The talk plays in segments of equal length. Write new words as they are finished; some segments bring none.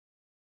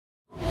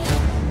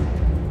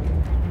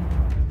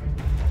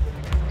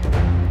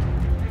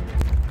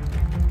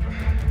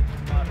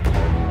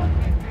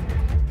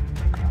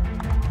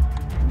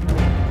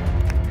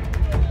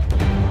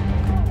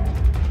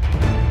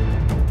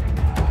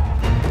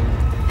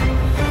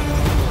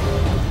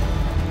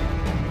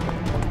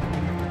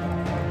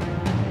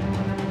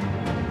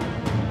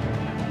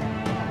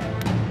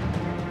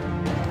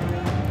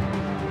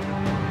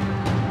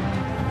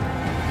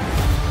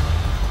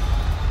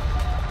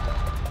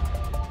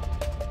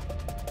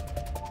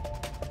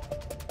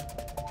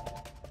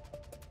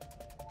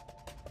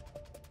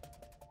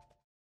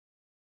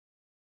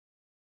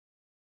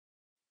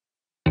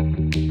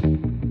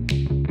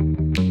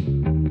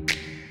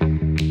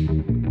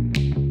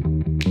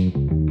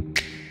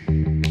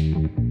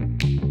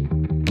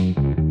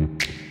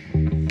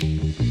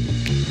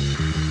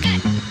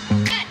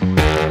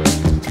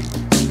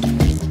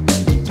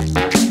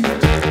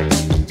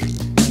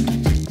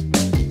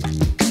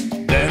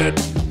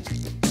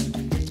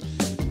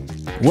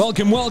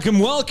Welcome,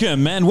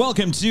 and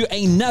welcome to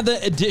another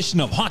edition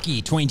of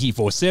Hockey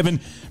 24/7,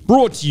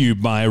 brought to you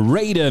by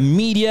Raider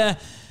Media.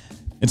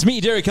 It's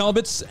me, Derek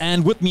Alberts,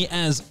 and with me,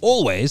 as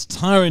always,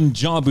 Tyron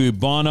Jabu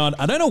Barnard.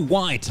 I don't know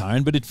why,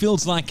 Tyron, but it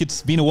feels like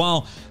it's been a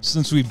while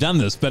since we've done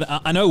this, but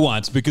I know why.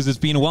 It's because it's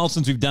been a while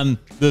since we've done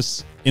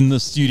this in the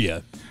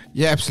studio.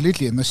 Yeah,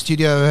 absolutely. And the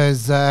studio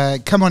has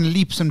come on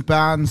leaps and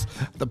bounds.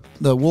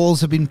 The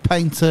walls have been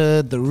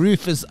painted. The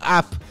roof is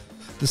up.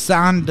 The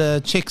sound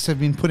checks have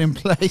been put in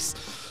place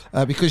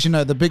because, you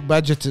know, the big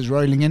budget is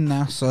rolling in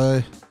now.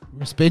 So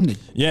we're spending.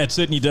 Yeah, it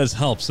certainly does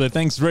help. So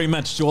thanks very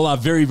much to all our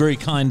very, very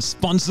kind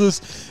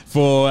sponsors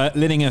for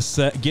letting us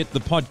get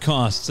the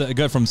podcast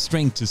go from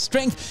strength to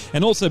strength.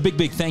 And also a big,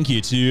 big thank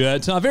you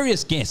to our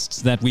various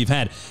guests that we've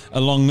had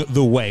along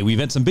the way. We've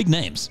had some big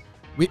names.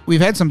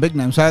 We've had some big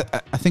names. I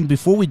think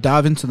before we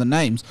dive into the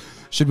names,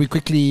 should we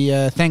quickly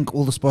thank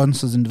all the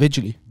sponsors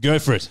individually? Go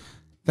for it.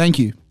 Thank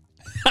you.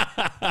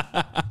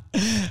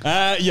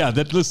 Yeah,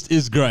 that list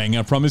is growing,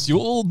 I promise you.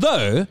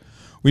 Although,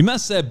 we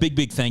must say a big,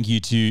 big thank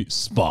you to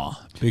Spa,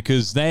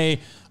 because they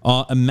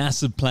are a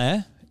massive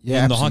player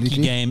in the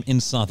hockey game in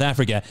South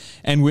Africa,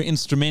 and were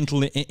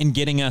instrumental in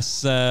getting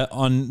us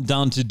on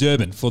down to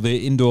Durban for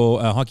the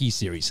indoor hockey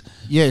series.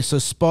 Yeah, so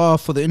Spa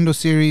for the indoor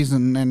series,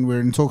 and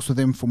we're in talks with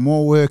them for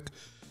more work.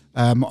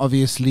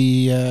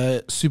 Obviously,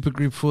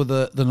 Supergroup for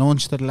the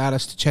launch that allowed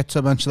us to chat to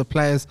a bunch of the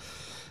players.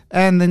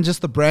 And then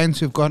just the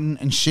brands who've gotten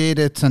and shared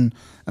it, and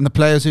the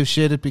players who've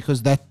shared it,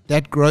 because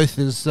that growth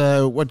is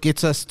what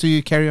gets us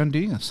to carry on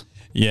doing this.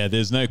 Yeah,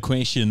 there's no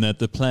question that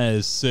the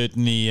players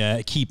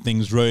certainly keep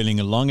things rolling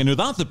along. And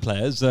without the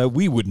players,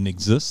 we wouldn't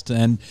exist,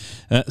 and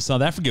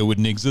South Africa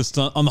wouldn't exist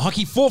on the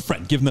hockey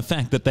forefront, given the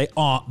fact that they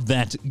are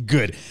that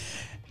good.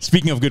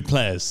 Speaking of good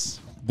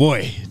players,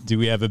 boy, do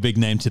we have a big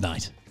name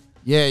tonight.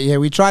 Yeah,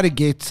 we tried to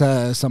get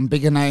some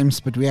bigger names,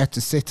 but we had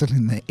to settle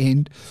in the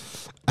end.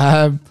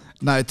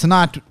 No,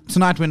 tonight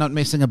we're not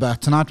messing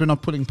about. Tonight we're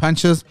not pulling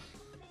punches.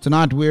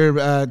 Tonight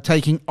we're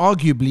taking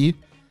arguably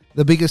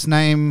the biggest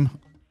name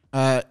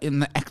in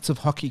the active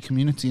hockey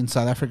community in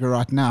South Africa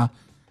right now,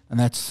 and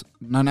that's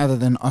none other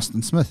than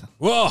Austin Smith.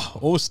 Whoa,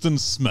 Austin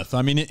Smith.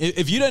 I mean,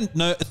 if you don't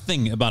know a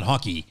thing about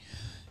hockey,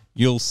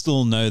 you'll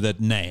still know that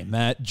name.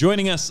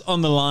 Joining us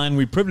on the line,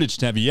 we're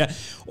privileged to have you here.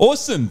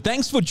 Awesome.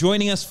 Thanks for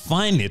joining us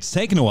finally. It's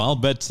taken a while,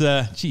 but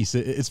geez,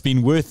 it's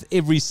been worth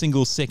every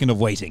single second of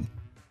waiting.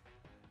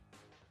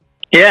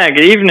 Yeah,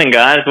 good evening,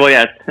 guys. Well,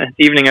 yeah, it's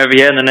evening over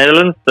here in the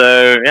Netherlands.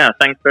 So, yeah,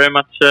 thanks very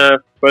much,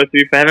 both of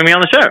you, for having me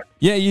on the show.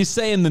 Yeah, you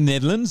say in the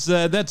Netherlands.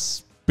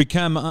 That's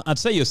become, I'd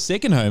say, your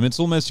second home. It's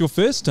almost your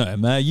first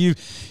home. You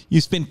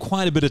spent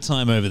quite a bit of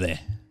time over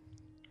there.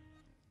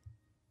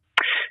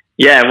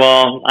 Yeah,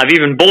 well, I've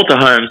even bought a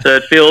home. So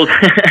it feels,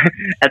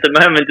 at the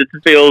moment, it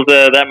feels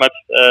that much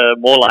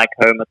more like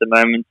home at the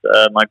moment.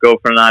 My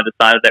girlfriend and I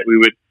decided that we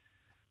would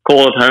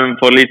call it home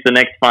for at least the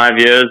next 5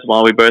 years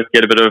while we both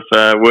get a bit of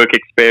work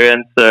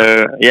experience.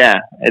 So, yeah,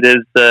 it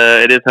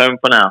is home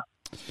for now.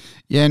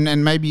 Yeah,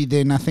 and maybe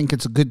then I think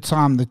it's a good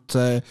time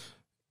that,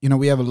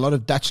 we have a lot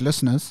of Dutch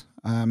listeners.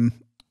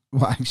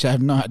 Well, actually, I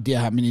have no idea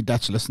how many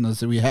Dutch listeners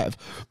that we have.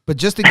 But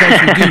just in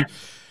case we do,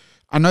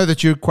 I know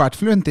that you're quite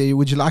fluent there.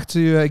 Would you like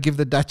to give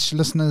the Dutch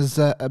listeners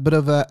a bit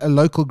of a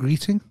local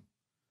greeting?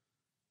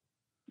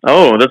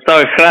 Oh, dat zou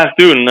ik graag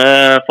doen.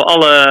 Voor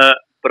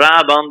alle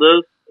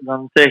Brabanders.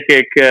 Dan zeg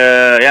ik,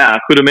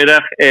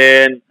 goedemiddag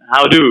en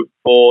houdoe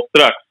voor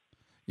straks.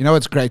 You know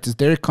what's great is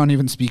Derek can't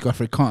even speak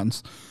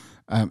Afrikaans.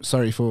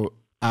 Sorry for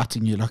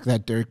outing you like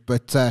that, Derek,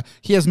 but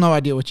he has no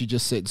idea what you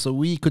just said. So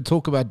we could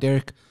talk about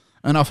Derek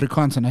in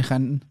Afrikaans en hy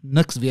gaan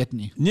niks weet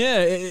nie.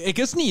 Nee, ek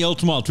is nie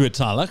heeltemal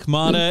tweetalig,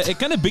 maar ek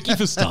kan 'n bietjie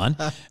verstaan.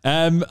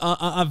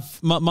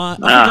 My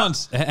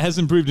Afrikaans has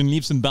improved in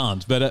leaps and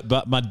bounds,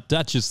 but my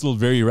Dutch is still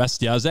very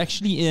rusty. I was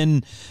actually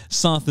in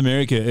South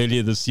America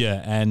earlier this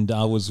year, and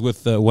I was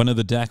with one of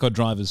the Dakar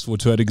drivers for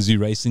Toyota Gazoo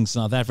Racing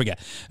South Africa,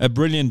 a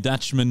brilliant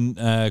Dutchman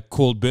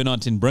called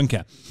Bernard ten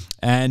Brinker,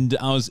 and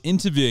I was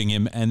interviewing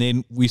him, and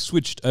then we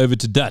switched over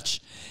to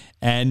Dutch,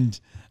 and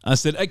I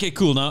said, okay,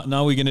 cool,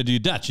 now we're going to do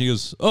Dutch. He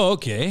goes, oh,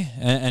 okay.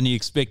 And he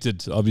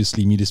expected,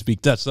 obviously, me to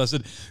speak Dutch. So I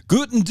said,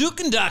 Guten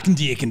Dukendag and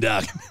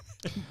Diekendag.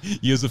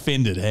 He was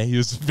offended, eh? He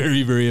was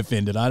very, very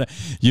offended.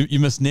 You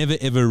must never,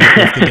 ever rip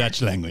off the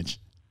Dutch language.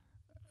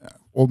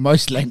 Or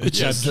most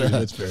languages. Yeah, true.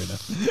 That's fair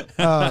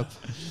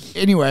enough.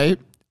 Anyway,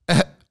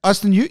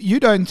 Austin, you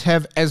don't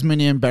have as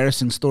many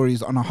embarrassing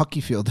stories on a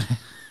hockey field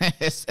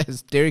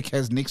as Derek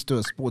has next to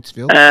a sports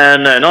field.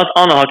 No, not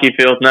on a hockey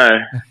field, no.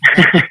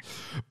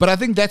 But I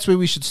think that's where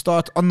we should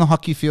start, on the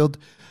hockey field.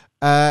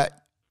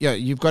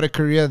 You've got a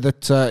career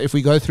that if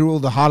we go through all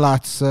the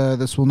highlights,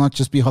 this will not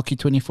just be Hockey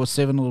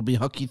 24/7, it will be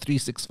Hockey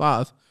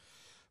 365.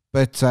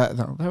 But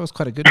that was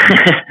quite a good one.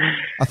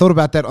 I thought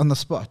about that on the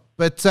spot.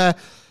 But,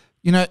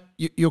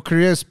 your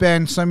career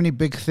spanned so many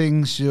big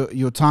things,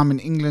 your time in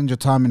England, your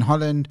time in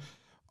Holland,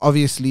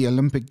 obviously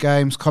Olympic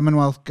Games,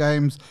 Commonwealth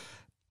Games.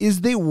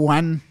 Is there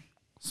one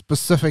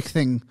specific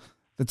thing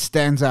that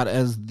stands out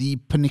as the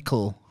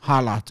pinnacle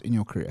highlight in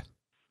your career?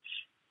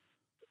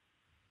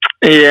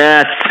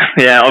 Yeah.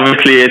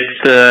 Obviously,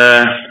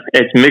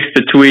 it's mixed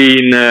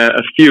between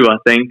a few. I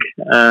think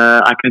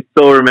I can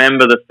still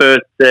remember the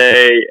first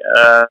day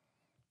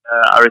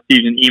I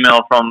received an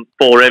email from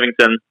Paul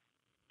Revington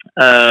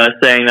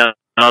saying that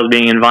I was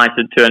being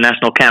invited to a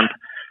national camp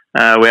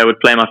where I would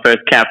play my first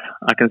cap.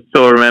 I can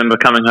still remember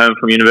coming home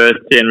from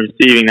university and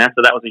receiving that.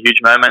 So that was a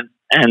huge moment.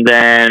 And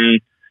then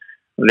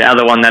the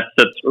other one that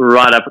sits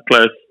right up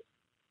close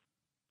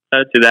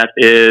to that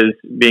is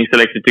being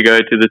selected to go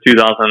to the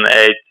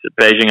 2008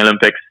 Beijing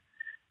Olympics.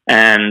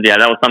 And yeah,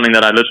 that was something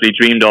that I literally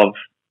dreamed of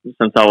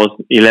since I was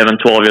 11,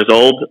 12 years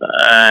old.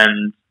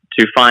 And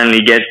to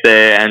finally get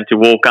there and to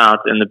walk out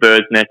in the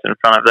bird's nest in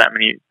front of that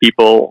many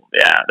people,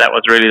 yeah, that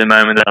was really the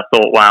moment that I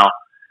thought, wow,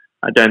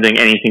 I don't think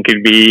anything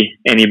could be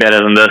any better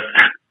than this.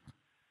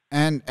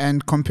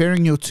 And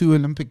comparing your two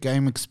Olympic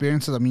game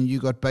experiences, I mean, you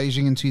got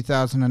Beijing in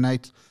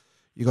 2008,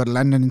 you got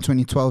London in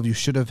 2012, you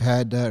should have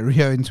had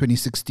Rio in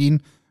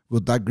 2016. We'll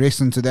digress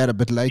into that a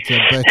bit later.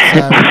 But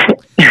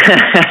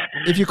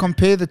if you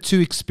compare the two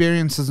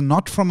experiences,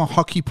 not from a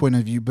hockey point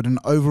of view, but an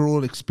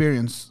overall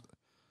experience,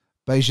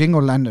 Beijing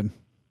or London?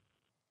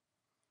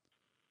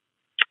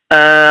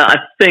 I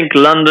think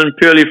London,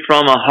 purely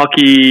from a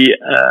hockey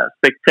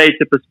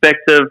spectator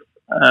perspective,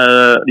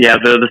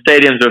 the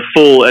stadiums were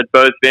full at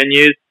both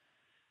venues.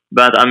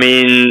 But I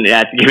mean,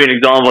 to give you an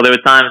example, there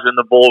were times when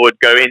the ball would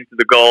go into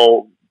the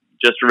goal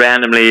just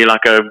randomly,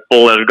 like a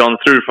ball that had gone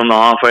through from the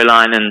halfway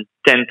line, and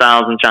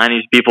 10,000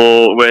 Chinese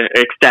people were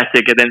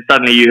ecstatic. And then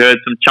suddenly you heard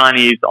some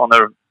Chinese on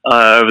the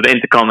over the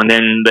intercom, and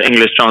then the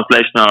English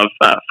translation of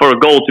for a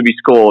goal to be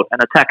scored, an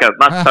attacker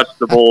must touch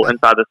the ball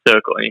inside the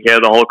circle. And you hear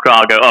the whole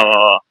crowd go,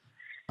 oh.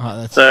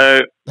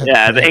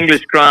 The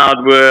English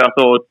crowd were, I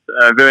thought,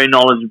 very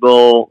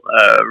knowledgeable,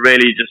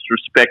 really just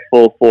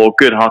respectful for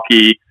good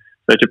hockey.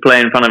 So to play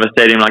in front of a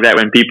stadium like that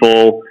when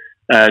people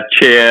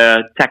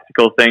cheer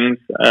tactical things,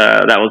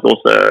 that was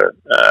also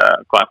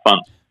quite fun.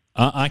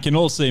 I can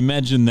also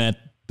imagine that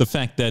the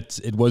fact that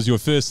it was your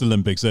first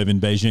Olympics over in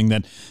Beijing,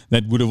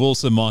 that would have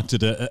also marked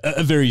it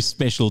a very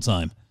special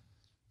time.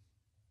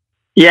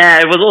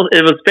 Yeah, it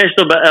was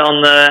special, but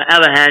on the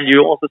other hand,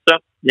 you're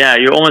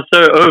almost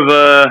so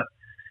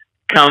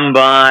overcome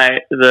by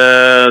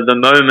the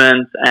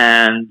moment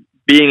and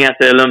being at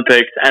the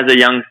Olympics as a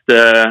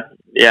youngster.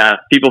 Yeah,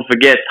 people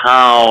forget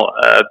how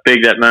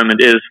big that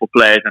moment is for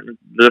players. And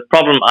the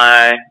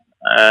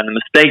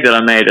mistake that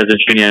I made as a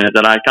junior is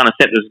that I kind of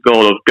set this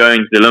goal of going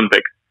to the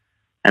Olympics.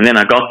 And then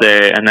I got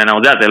there, and then I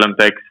was at the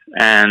Olympics,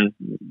 and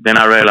then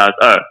I realized,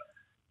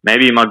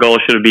 maybe my goal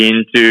should have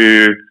been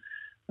to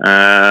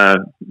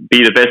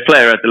be the best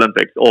player at the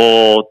Olympics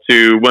or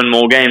to win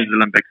more games at the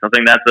Olympics. I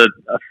think that's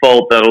a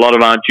fault that a lot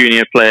of our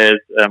junior players,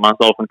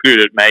 myself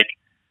included, make.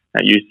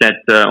 You set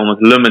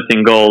almost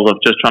limiting goals of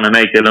just trying to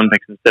make the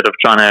Olympics instead of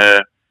trying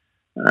to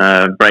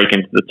break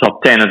into the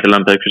top 10 at the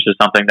Olympics, which is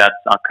something that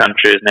our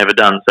country has never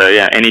done. So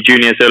yeah, any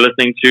juniors who are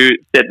listening to,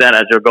 set that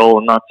as your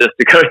goal, not just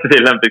to go to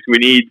the Olympics. We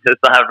need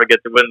South Africa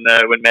to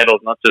win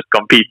medals, not just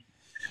compete.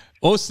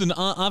 Austin,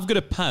 I've got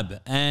a pub,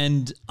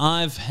 and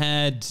I've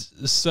had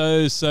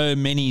so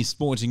many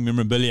sporting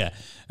memorabilia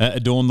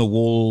adorn the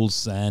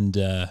walls and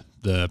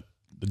the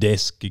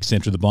desk,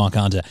 etc., the bar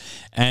counter,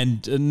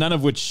 and none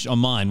of which are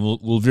mine.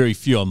 Well, very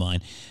few are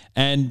mine.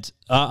 And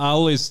I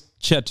always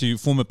chat to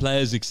former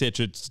players,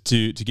 etc.,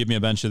 to give me a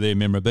bunch of their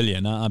memorabilia.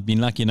 And I've been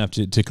lucky enough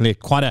to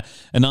collect quite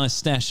a nice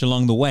stash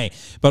along the way.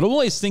 But I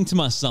always think to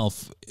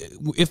myself,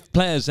 if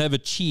players have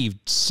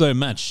achieved so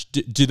much,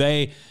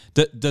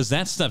 does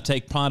that stuff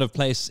take pride of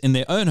place in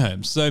their own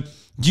homes? So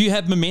do you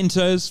have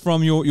mementos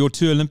from your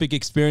two Olympic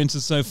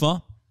experiences so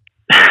far?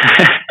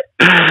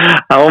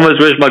 I almost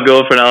wish my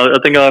girlfriend, I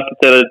think I'll have to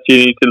tell her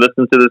to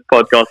listen to this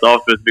podcast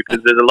afterwards, because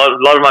there's a lot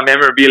of my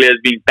memorabilia has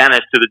been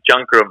banished to the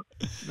junk room.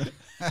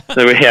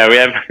 So we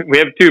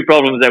have two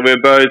problems, that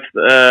we're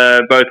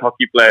both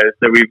hockey players.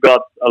 So we've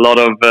got a lot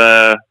of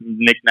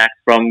knickknacks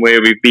from where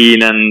we've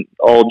been and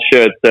old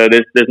shirts. So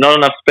there's not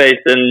enough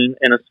space in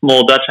a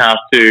small Dutch house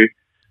to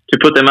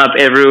put them up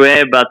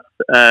everywhere. But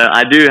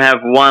I do have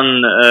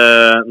one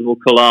little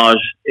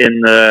collage in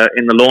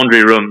the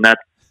laundry room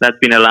that's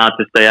been allowed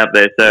to stay up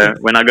there. So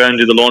when I go and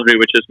do the laundry,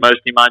 which is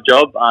mostly my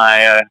job,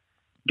 I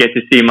get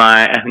to see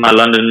my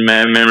London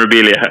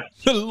memorabilia.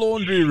 The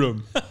laundry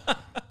room.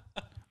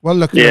 Well,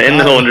 look. In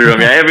the laundry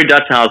room. Yeah, every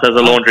Dutch house has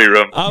a laundry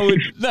room.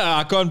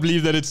 I can't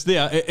believe that it's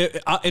there.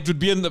 It would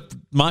be in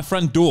my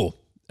front door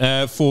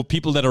for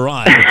people that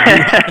arrive.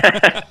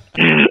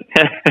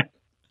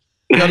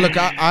 Yeah, look,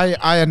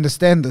 I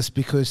understand this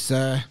because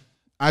I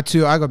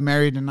got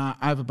married, and I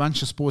have a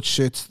bunch of sports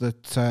shirts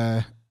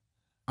that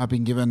I've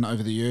been given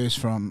over the years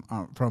from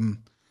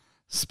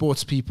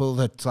sports people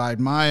that I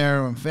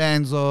admire and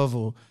fans of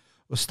or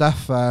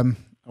stuff.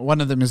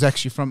 One of them is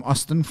actually from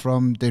Austin,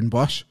 from Den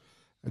Bosch,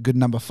 a good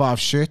number 5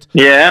 shirt.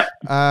 Yeah.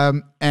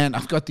 And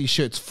I've got these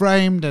shirts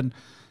framed, and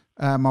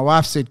my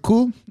wife said,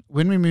 cool.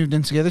 When we moved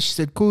in together, she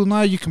said, cool,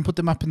 now you can put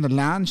them up in the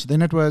lounge.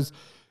 Then it was,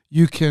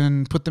 you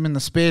can put them in the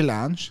spare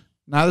lounge.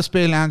 Now the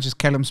spare lounge is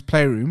Callum's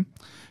playroom.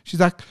 She's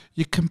like,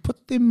 you can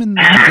put them in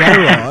the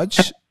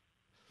garage.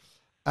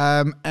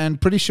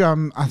 And pretty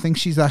sure I think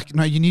she's like,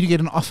 no, you need to get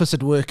an office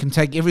at work and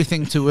take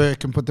everything to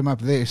work and put them up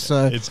there.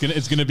 So it's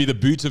gonna be the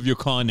boot of your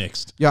car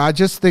next. Yeah, I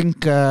just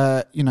think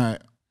if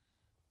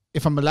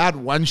I'm allowed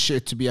one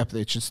shirt to be up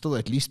there, it should still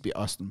at least be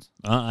Austin's.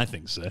 I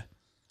think so.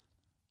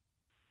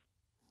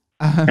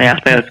 Yeah, I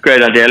think that's a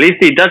great idea. At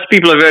least the Dutch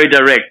people are very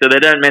direct, so they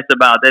don't mess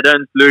about. They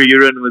don't lure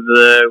you in with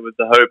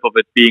the hope of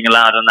it being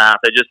allowed or not.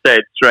 They just say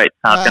it's straight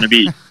how it's going to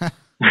be.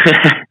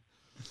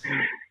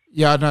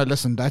 Yeah, no,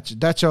 listen,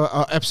 Dutch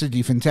are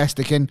absolutely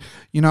fantastic. And,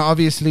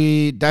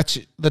 obviously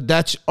the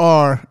Dutch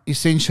are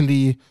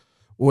essentially,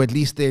 or at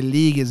least their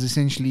league is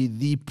essentially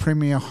the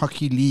premier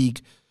hockey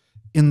league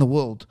in the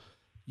world.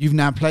 You've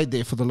now played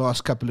there for the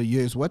last couple of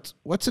years.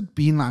 What's it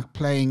been like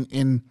playing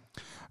in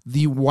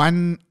the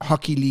one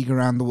hockey league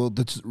around the world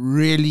that's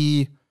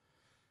really,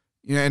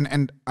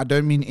 and I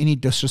don't mean any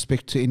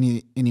disrespect to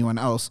anyone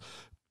else,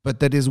 but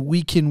that is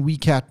week in,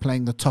 week out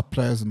playing the top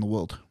players in the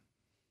world?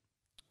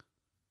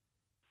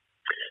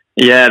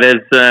 Yeah,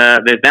 there's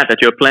that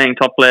you're playing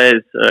top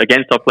players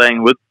against top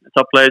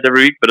players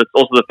every week, but it's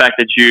also the fact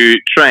that you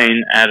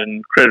train at an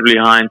incredibly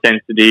high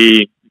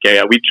intensity.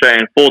 Okay, we train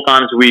 4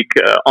 times a week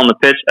on the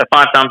pitch,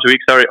 5 times a week,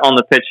 on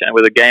the pitch, and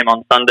with a game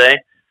on Sunday.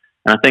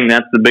 And I think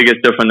that's the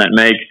biggest difference that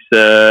makes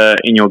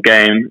in your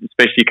game,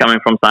 especially coming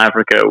from South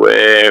Africa,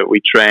 where we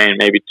train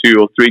maybe 2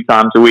 or 3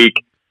 times a week.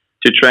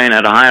 To train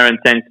at a higher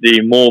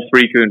intensity more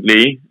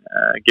frequently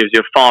gives you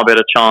a far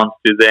better chance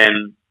to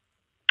then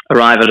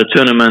arrive at a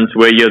tournament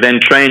where you're then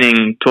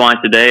training twice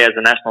a day as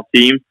a national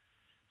team.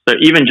 So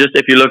even just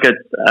if you look at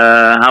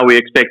how we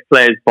expect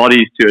players'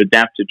 bodies to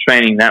adapt to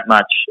training that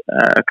much,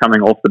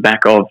 coming off the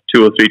back of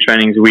 2 or 3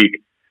 trainings a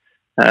week,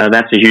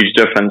 that's a huge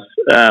difference.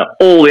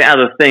 All the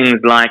other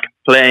things like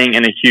playing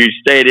in a huge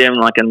stadium,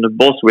 like in the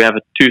Bosch, we have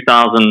a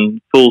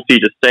 2,000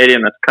 full-seater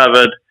stadium that's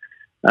covered.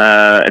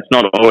 It's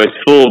not always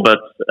full, but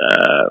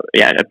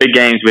at big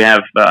games we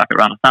have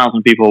around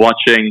 1,000 people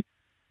watching.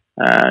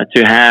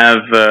 To have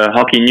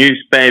hockey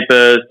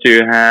newspapers,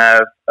 to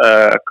have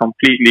a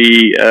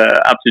completely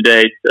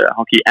up-to-date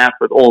hockey app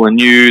with all the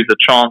news, the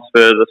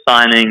transfers, the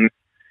signings.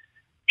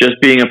 Just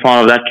being a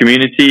part of that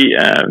community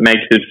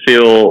makes it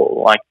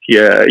feel like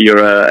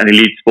you're an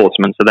elite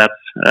sportsman. So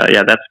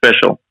that's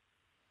special.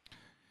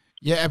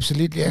 Yeah,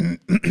 absolutely. And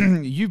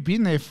you've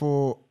been there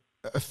for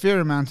a fair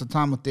amount of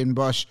time with Den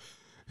Bosch,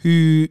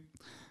 who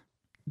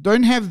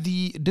didn't have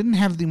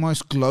the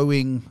most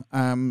glowing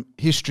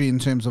history in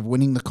terms of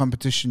winning the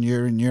competition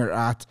year in, year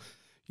out.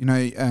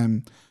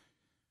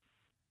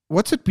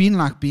 What's it been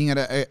like being at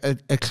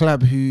a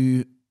club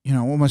who,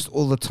 almost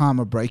all the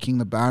time are breaking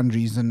the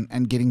boundaries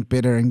and getting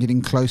better and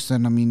getting closer?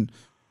 And I mean,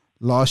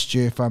 last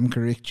year, if I'm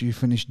correct, you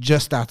finished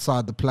just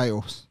outside the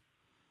playoffs.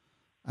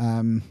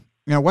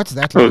 What's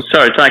that like? Oh,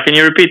 sorry, Ty, can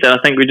you repeat that?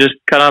 I think we just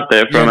cut out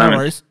there for a moment. No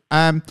worries.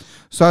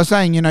 So I was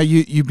saying,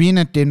 you've been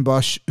at Den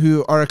Bosch,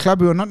 who are a club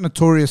who are not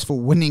notorious for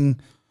winning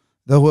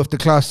the Hoofde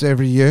Class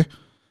every year.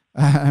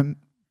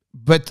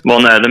 But well,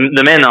 no,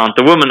 the men aren't.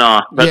 The women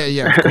are. But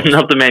yeah,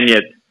 not the men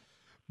yet.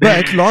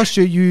 But last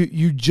year,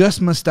 you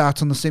just missed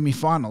out on the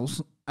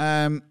semi-finals.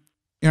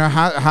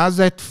 How's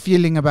that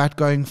feeling about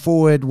going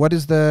forward? What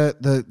is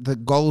the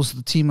goals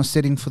the team are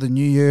setting for the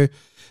new year?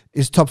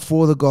 Is top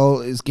 4 the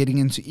goal? Is getting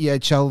into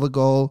EHL the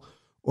goal?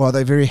 Or are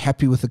they very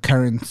happy with the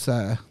current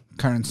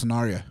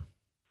scenario?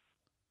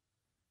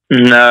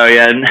 No,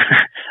 yeah.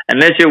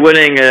 Unless you're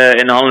winning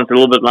in Holland, it's a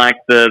little bit like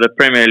the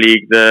Premier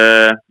League.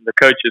 The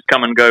coaches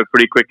come and go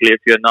pretty quickly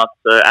if you're not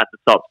at the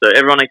top. So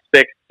everyone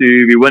expects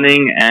to be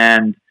winning,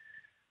 and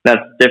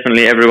that's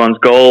definitely everyone's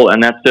goal,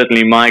 and that's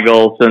certainly my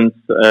goal since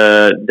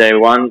day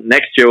one.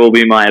 Next year will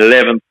be my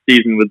 11th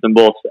season with the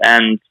Bosch,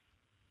 and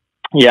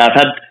yeah, I've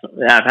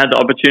had the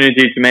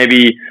opportunity to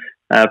maybe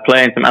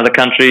play in some other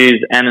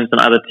countries and in some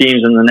other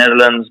teams in the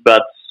Netherlands,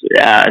 but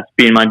yeah, it's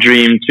been my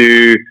dream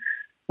to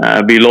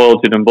be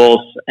loyal to Den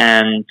Bosch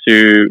and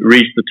to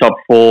reach the top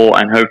 4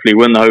 and hopefully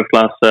win the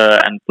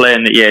Hoofdklasse and play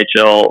in the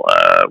EHL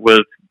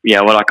with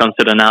what I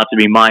consider now to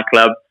be my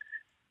club.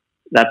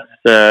 That's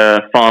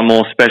far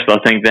more special, I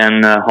think,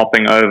 than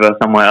hopping over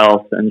somewhere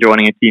else and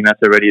joining a team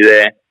that's already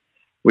there.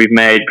 We've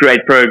made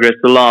great progress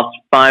the last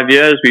 5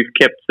 years. We've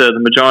kept the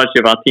majority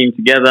of our team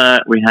together.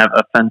 We have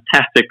a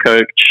fantastic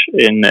coach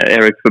in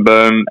Eric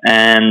Verboom,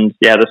 and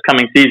this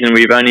coming season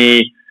we've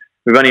only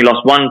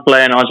lost one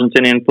player, an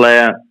Argentinian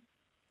player.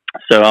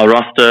 So our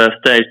roster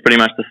stays pretty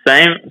much the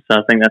same. So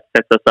I think that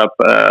sets us up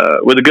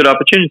with a good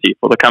opportunity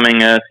for the coming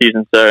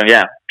season. So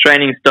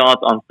training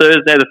starts on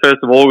Thursday, the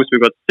 1st of August.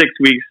 We've got 6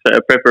 weeks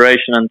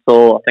preparation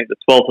until I think the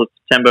 12th of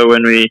September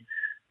when we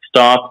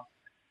start.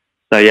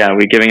 So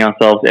we're giving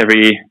ourselves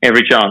every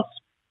chance.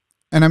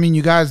 And I mean,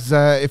 you guys,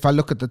 if I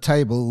look at the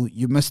table,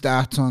 you missed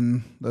out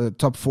on the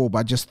top 4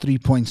 by just 3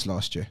 points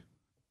last year.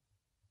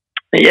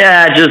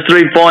 Yeah, just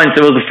 3 points.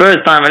 It was the first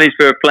time, at least,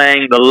 we were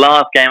playing the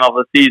last game of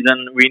the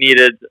season. We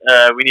needed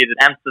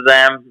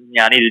Amsterdam.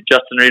 I needed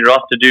Justin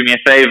Reed-Ross to do me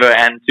a favor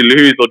and to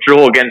lose or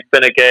draw against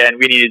Pinneke, and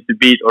we needed to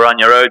beat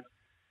Oranje Road.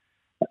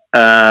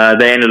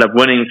 They ended up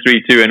winning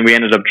 3-2, and we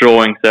ended up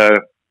drawing. So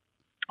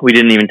we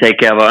didn't even take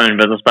care of our own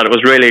business. But it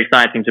was really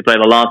exciting to play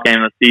the last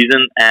game of the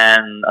season,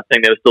 and I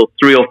think there were still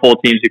 3 or 4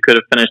 teams who could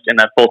have finished in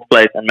that 4th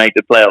place and made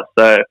the playoffs.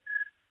 So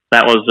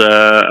that was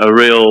a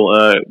real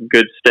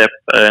good step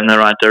in the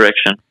right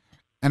direction.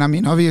 And I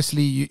mean,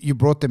 obviously, you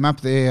brought them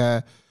up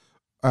there.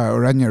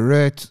 Oranje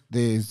Rood,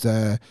 there's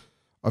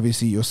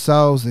obviously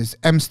yourselves, there's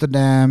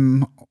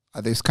Amsterdam,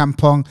 there's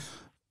Kampong.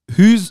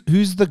 Who's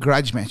the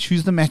grudge match?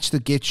 Who's the match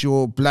that gets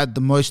your blood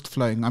the most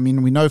flowing? I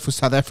mean, we know for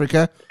South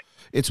Africa,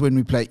 it's when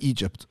we play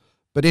Egypt.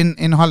 But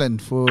in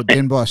Holland, for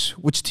Den Bosch,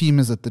 which team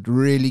is it that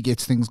really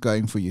gets things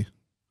going for you?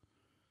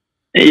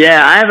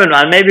 Yeah, I haven't.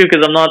 Maybe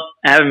because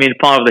I haven't been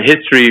part of the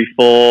history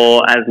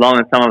for as long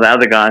as some of the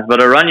other guys.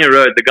 But Oranje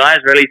Rood, the guys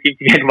really seem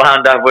to get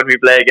wound up when we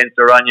play against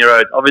Oranje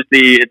Rood.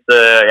 Obviously, it's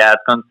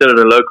considered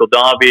a local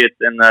derby. It's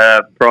in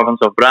the province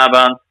of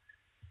Brabant,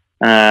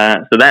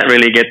 so that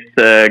really gets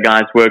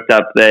guys worked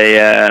up.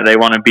 They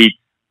want to beat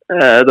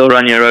the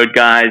Oranje Rood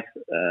guys.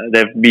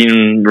 They've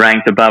been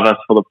ranked above us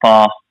for the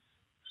past,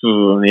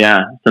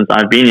 since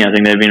I've been here. I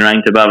think they've been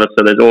ranked above us.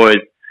 So there's always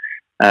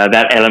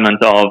that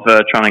element of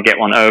trying to get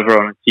one over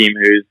on a team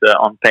who's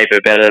on paper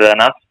better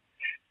than us.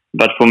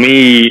 But for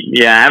me,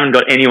 I haven't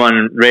got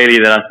anyone really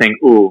that I think,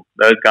 ooh,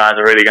 those guys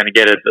are really going to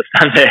get it this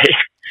Sunday.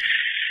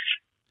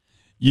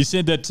 You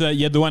said that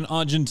you had the one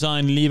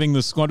Argentine leaving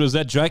the squad. Was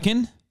that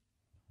Joaquin?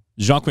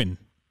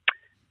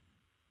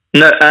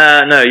 No,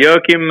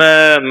 Joachim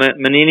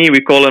Manini, we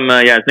call him,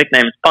 his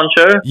nickname is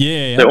Pancho.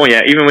 Yeah. So,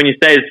 even when you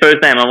say his first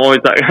name, I'm always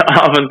like, I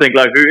often think,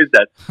 like, who is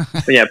that?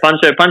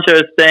 But Pancho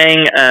is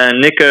staying.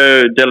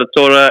 Nico De La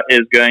Torre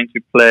is going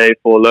to play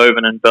for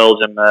Leuven in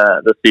Belgium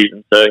this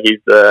season. So he's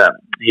the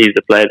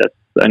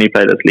only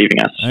player that's leaving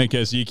us.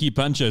 Okay, so you keep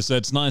Pancho. So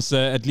it's nice.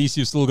 At least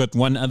you've still got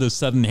one other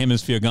Southern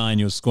Hemisphere guy in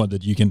your squad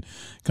that you can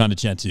kind of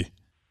chat to.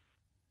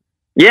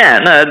 Yeah,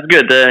 no, it's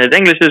good. His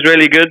English is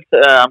really good.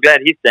 I'm glad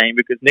he's staying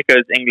because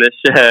Nico's English,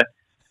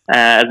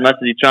 as much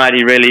as he tried,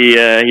 he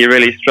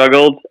really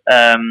struggled.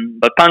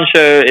 But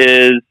Pancho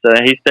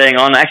he's staying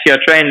on. Actually, I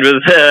trained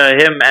with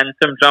him and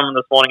Tim Drummond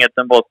this morning at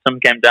Timbos. Tim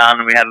came down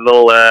and we had a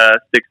little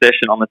stick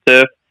session on the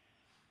turf.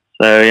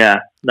 So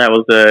that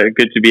was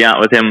good to be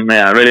out with him.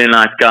 Yeah, really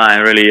nice guy,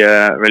 really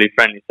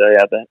friendly. So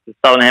the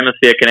Southern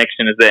Hemisphere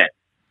connection is there.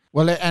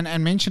 Well,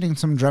 and mentioning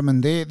some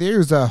Drummond there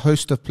is a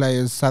host of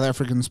players, South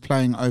Africans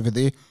playing over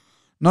there.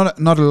 Not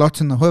a lot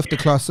in the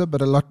Hoofdklasse,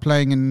 but a lot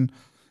playing in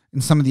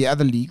some of the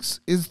other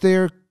leagues. Is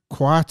there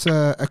quite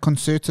a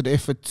concerted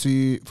effort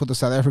for the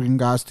South African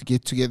guys to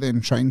get together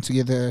and train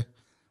together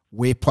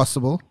where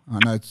possible? I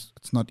know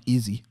it's not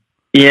easy.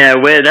 Yeah,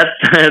 that's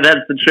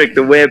the trick.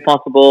 The where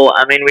possible.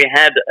 I mean, we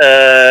had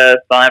a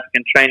South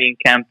African training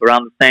camp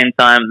around the same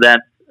time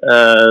that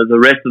the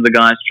rest of the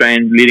guys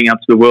trained leading up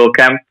to the World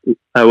Cup.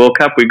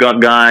 We got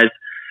guys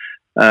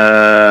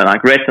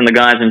like Rhett and the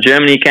guys in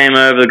Germany came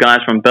over. The guys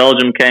from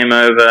Belgium came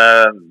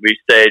over. We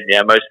stayed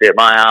mostly at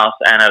my house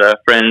and at a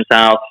friend's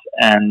house,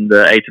 and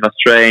 8 of us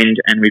trained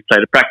and we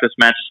played a practice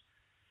match.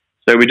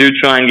 So we do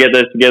try and get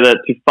those together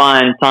to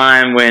find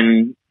time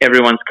when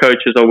everyone's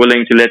coaches are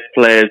willing to let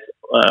players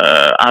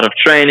out of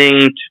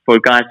training for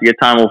guys to get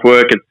time off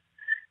work.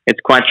 It's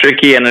quite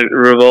tricky and it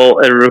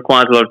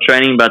requires a lot of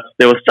training, but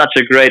there was such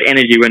a great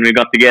energy when we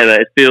got together.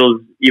 It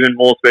feels even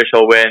more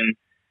special when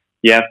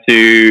you have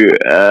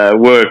to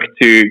work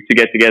to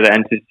get together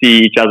and to see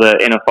each other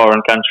in a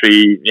foreign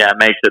country. Yeah,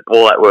 makes it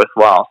all that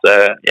worthwhile.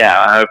 So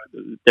I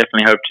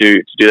definitely hope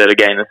to do that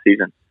again this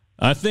season.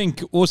 I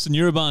think, Austin,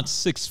 you're about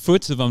 6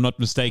 foot, if I'm not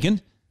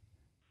mistaken.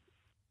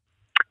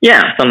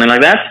 Yeah, something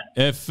like that.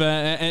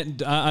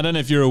 And I don't know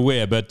if you're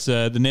aware, but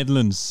the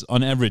Netherlands,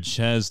 on average,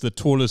 has the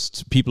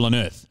tallest people on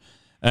earth.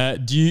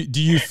 Do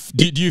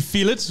you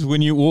feel it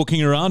when you're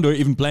walking around or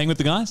even playing with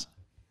the guys?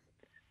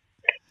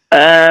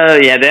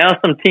 There are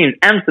some teams.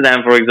 Amsterdam,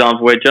 for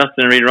example, where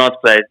Justin Reid-Ross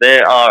plays,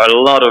 there are a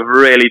lot of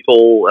really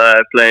tall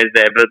players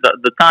there. But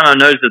the time I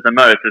noticed it the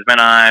most is when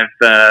I've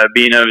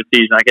been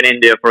overseas, like in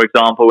India, for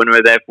example, when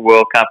we're there for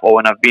World Cup, or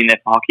when I've been there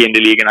for Hockey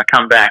India League, and I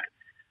come back.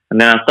 And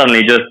then I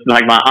suddenly just,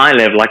 like my eye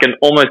level, I can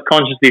almost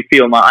consciously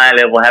feel my eye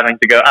level having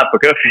to go up a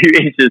few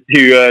inches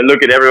to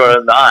look at everyone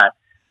in the eye.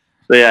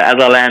 So as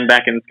I land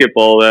back in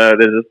Schiphol,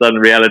 there's a sudden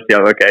reality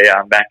of,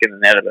 I'm back in the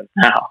Netherlands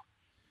now.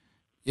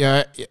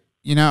 Yeah,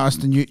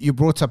 Austin, you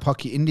brought up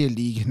Hockey India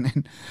League,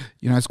 and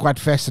it's quite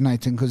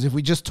fascinating because if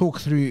we just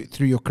talk through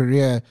your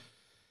career,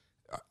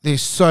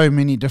 there's so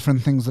many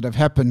different things that have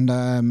happened.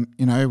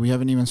 We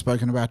haven't even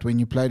spoken about when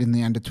you played in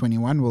the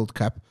Under-21 World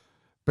Cup.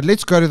 But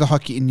let's go to the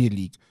Hockey India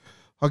League.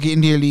 Hockey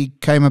India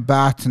League came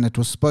about and it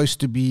was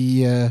supposed to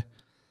be the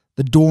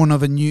dawn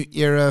of a new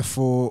era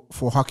for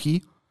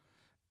hockey.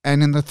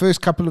 And in the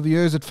first couple of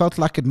years, it felt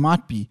like it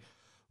might be.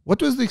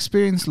 What was the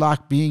experience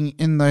like being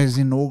in those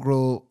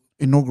inaugural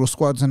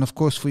squads? And of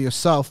course, for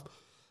yourself,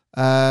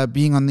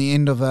 being on the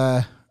end of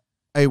a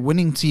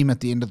winning team at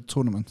the end of the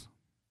tournament?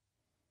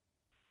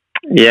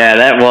 Yeah,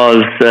 that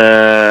was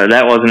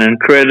an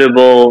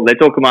incredible. They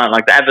talk about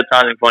like the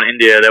advertising for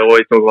India. They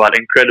always talk about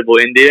incredible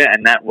India,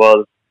 and that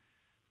was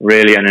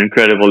really an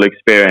incredible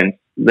experience.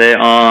 There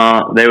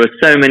were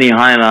so many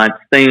highlights,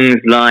 things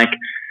like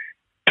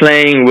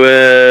playing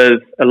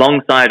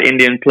alongside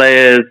Indian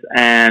players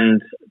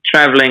and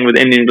traveling with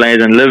Indian players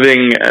and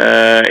living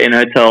in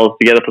hotels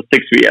together for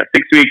 6 weeks.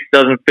 6 weeks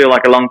doesn't feel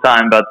like a long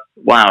time, but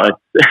wow,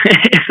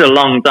 it's a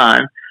long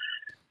time.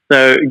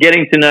 So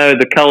getting to know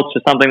the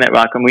culture, something that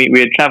we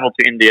had traveled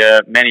to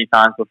India many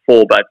times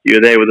before, but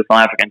you're there with the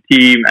South African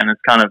team and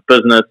it's kind of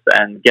business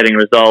and getting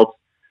results.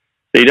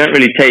 So you don't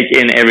really take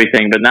in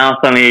everything. But now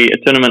suddenly a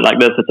tournament like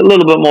this, it's a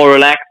little bit more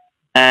relaxed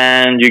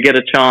and you get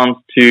a chance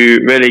to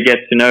really get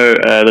to know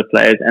the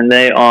players. And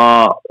they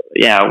are,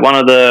 one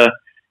of the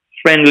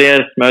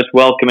friendliest, most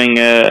welcoming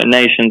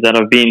nations that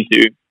I've been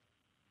to.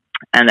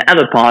 And the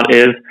other part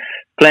is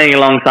playing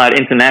alongside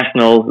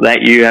internationals that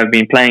you have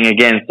been playing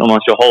against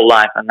almost your whole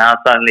life. And now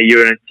suddenly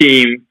you're in a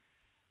team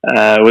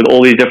with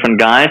all these different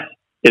guys.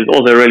 Is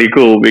also really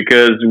cool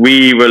because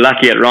we were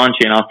lucky at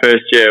Ranchi in our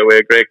first year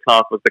where Greg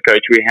Clark was the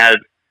coach. We had,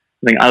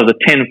 I think, out of the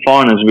 10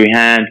 foreigners, we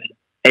had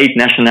 8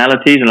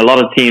 nationalities, and a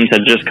lot of teams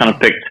had just kind of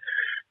picked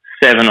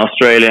 7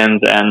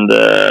 Australians and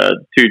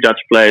 2 Dutch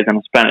players and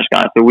a Spanish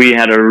guy. So we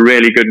had a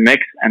really good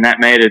mix, and that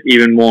made it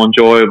even more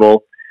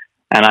enjoyable.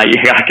 And I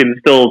can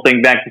still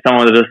think back to some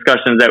of the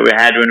discussions that we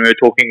had when we were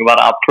talking about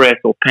our press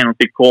or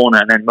penalty corner.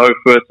 And then Mo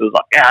first was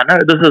like, no,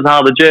 this is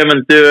how the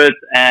Germans do it.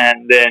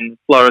 And then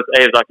Floris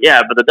A was like,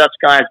 but the Dutch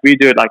guys, we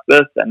do it like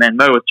this. And then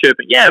Mo was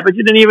chirping, but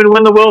you didn't even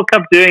win the World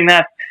Cup doing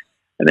that.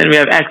 And then we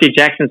have Ashley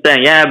Jackson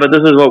saying, but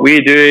this is what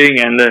we're doing.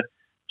 And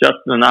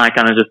Justin and I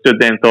kind of just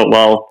stood there and thought,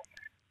 well,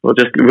 we'll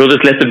just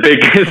let the big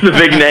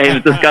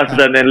names discuss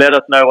it and then let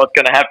us know what's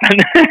going to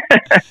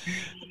happen.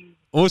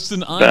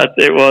 Austin, but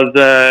it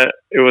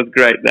was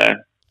great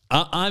there.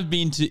 I've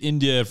been to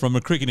India from a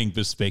cricketing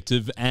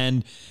perspective,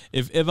 and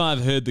if ever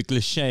I've heard the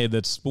cliche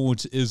that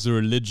sport is a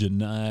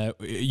religion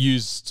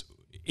used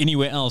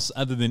anywhere else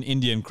other than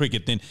India and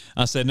cricket, then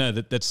I say no,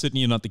 that's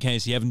certainly not the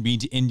case. You haven't been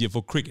to India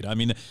for cricket. I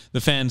mean,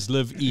 the fans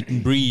live, eat,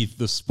 and breathe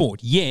the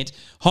sport. Yet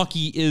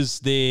hockey is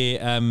their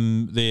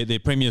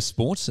premier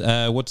sport.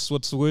 What's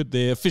the word?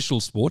 Their official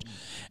sport,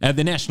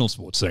 their national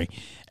sport. Sorry,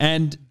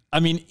 and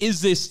I mean,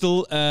 is there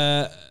still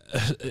a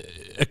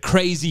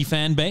crazy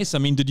fan base? I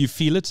mean, did you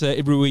feel it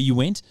everywhere you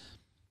went?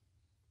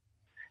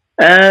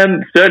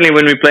 Certainly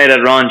when we played at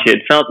Ranchi,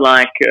 it felt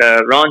like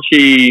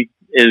Ranchi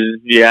is,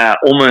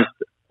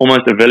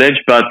 almost a village,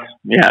 but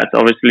it's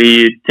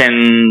obviously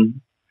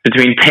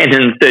between 10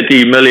 and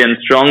 30 million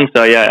strong.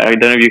 So I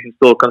don't know if you can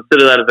still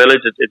consider that a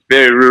village. It's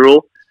very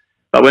rural.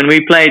 But when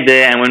we played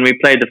there and when we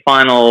played the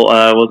final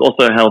was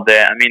also held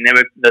there, I mean,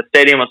 the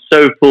stadium was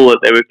so full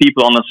that there were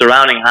people on the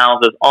surrounding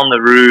houses, on the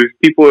roof.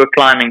 People were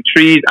climbing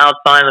trees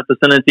outside the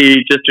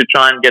vicinity just to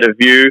try and get a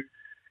view.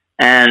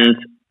 And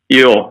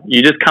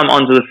you just come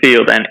onto the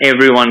field and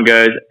everyone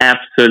goes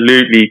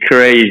absolutely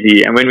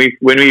crazy. And when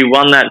we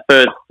won that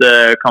first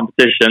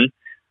competition,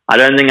 I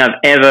don't think I've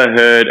ever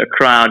heard a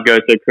crowd go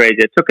so crazy.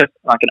 It took us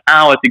like an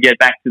hour to get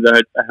back to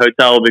the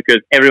hotel because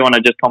everyone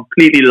had just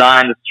completely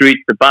lined the streets.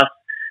 The bus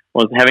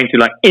was having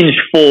to inch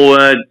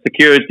forward.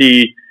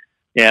 Security,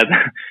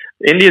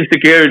 Indian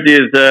security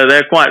is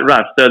they're quite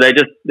rough. So they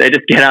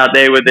just get out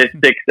there with their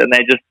sticks and they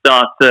just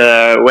start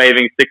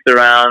waving sticks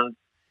around,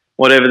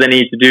 whatever they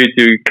need to do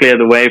to clear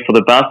the way for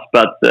the bus.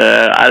 But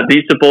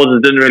these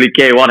supporters didn't really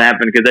care what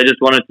happened because they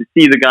just wanted to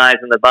see the guys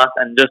in the bus,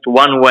 and just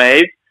one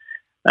wave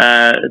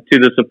to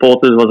the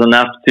supporters was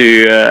enough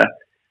to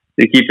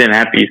keep them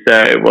happy. So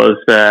it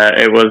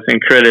was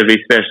incredibly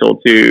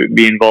special to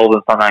be involved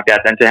in something like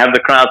that, and to have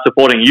the crowd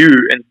supporting you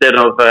instead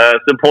of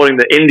supporting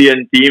the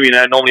Indian team.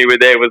 Normally we're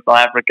there with South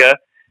Africa.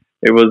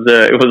 It was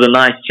a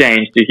nice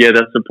change to hear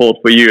that support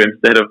for you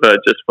instead of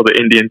just for the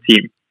Indian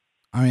team.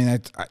 I mean,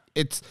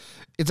 it's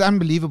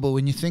unbelievable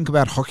when you think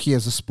about hockey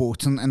as a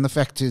sport, and the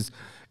fact is,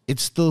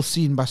 it's still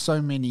seen by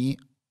so many,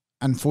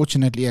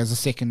 unfortunately, as a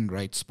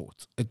second-rate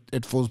sport.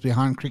 It falls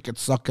behind cricket,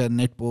 soccer,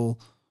 netball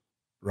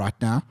right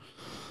now.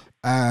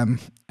 And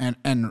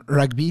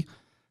rugby.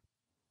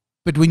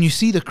 But when you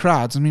see the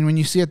crowds, I mean, when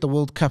you see at the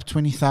World Cup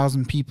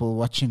 20,000 people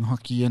watching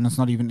hockey and it's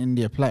not even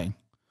India playing,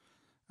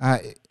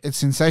 it's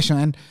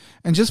sensational.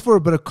 And just for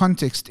a bit of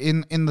context,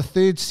 in the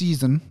third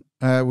season,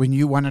 when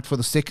you won it for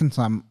the second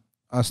time,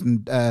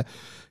 Austin,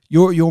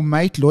 your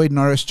mate Lloyd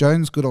Norris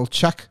Jones, good old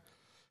Chuck,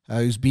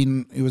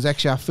 he was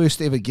actually our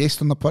first ever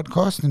guest on the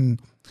podcast,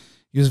 and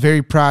he was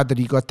very proud that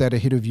he got that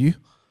ahead of you.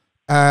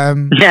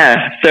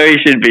 So he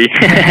should be.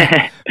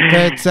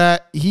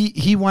 But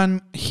he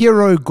won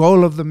hero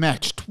goal of the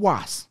match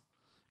twice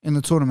in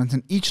the tournament,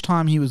 and each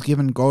time he was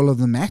given goal of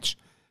the match,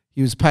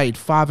 he was paid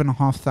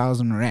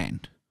 5,500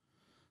 rand.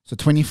 So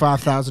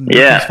 25,000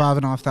 rupees,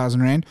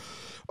 5,500 rand.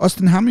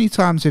 Austin, how many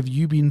times have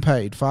you been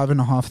paid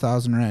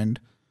 5,500 rand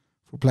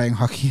for playing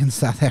hockey in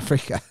South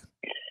Africa?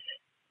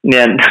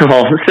 Yeah,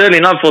 well, certainly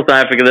not for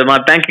South Africa. My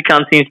bank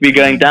account seems to be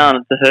going down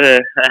at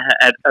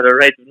a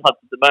rate of not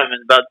at the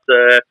moment, but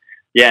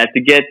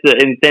to get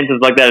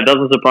incentives like that, it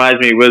doesn't surprise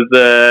me with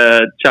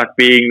Chuck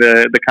being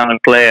the kind of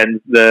player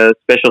and the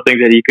special things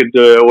that he could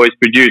always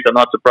produce. I'm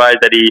not surprised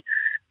that he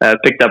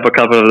picked up a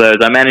couple of those.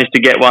 I managed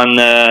to get one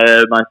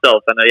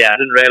myself, and I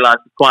didn't realize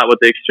quite what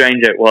the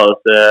exchange rate was.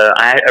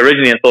 I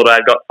originally thought I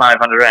got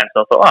 500 rand,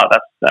 so I thought,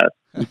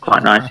 that's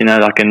quite nice.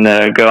 I can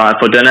go out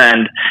for dinner.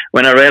 And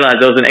when I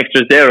realized there was an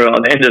extra zero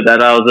on the end of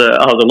that, I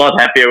was a lot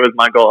happier with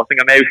my goal. I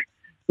think I maybe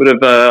would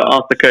have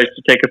asked the coach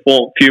to take a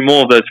few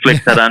more of those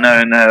flicks that I know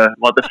and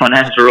what the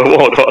financial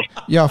reward was.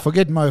 Yeah,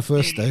 forget Mo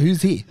first though.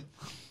 Who's he?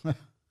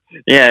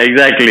 Yeah,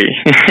 exactly.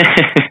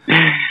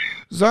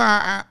 So,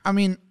 I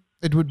mean,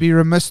 it would be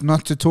remiss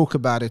not to talk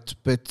about it,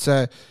 but,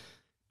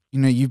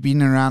 you've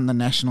been around the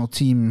national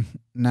team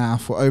now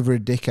for over a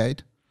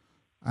decade.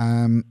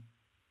 And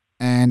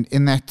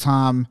in that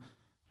time,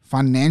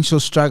 financial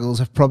struggles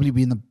have probably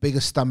been the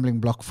biggest stumbling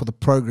block for the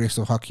progress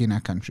of hockey in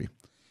our country.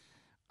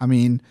 I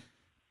mean,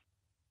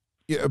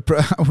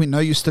 we know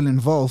you're still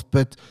involved,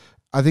 but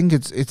I think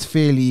it's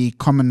fairly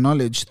common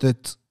knowledge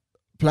that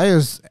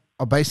players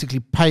are basically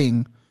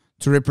paying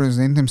to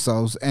represent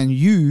themselves, and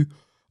you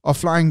are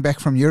flying back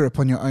from Europe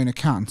on your own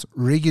account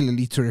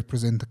regularly to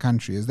represent the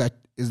country. Is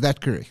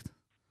that correct?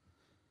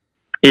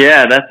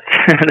 Yeah, that's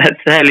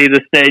sadly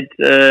the state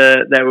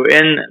that we're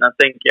in, and I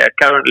think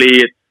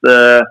currently it's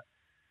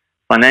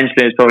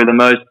financially it's probably the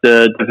most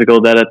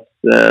difficult that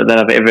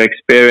I've ever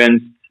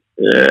experienced.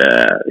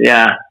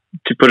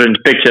 To put it into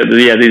picture,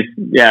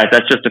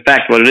 that's just a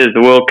fact. What it is,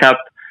 the World Cup,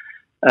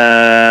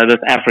 this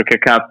Africa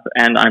Cup,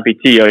 and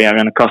IPT are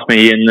going to cost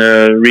me in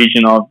the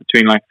region of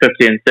between like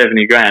 50 and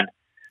 70 grand,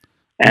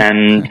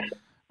 and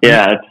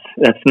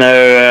it's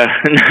no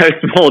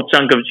small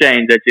chunk of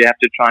change that you have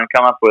to try and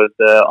come up with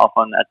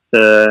often at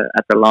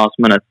the last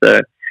minute.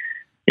 So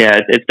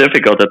it's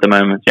difficult at the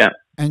moment. Yeah,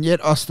 and yet,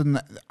 Austin,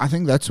 I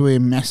think that's where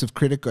massive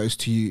credit goes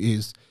to you.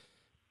 Is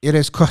it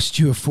has cost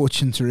you a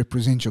fortune to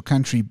represent your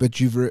country,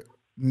 but you've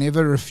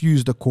never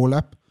refused a call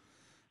up.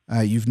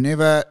 You've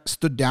never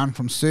stood down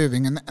from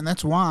serving, and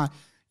that's why,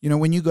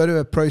 when you go to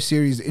a Pro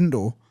Series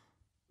indoor,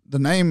 the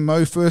name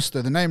Mo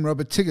Forster, the name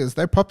Robert Tiggers,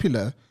 they're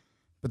popular,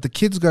 but the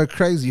kids go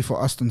crazy for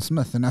Austin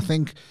Smith. And I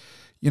think,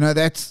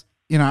 that's,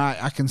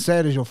 I can say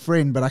it as your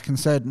friend, but I can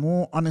say it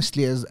more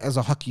honestly as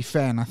a hockey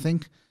fan. I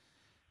think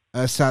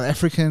South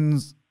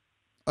Africans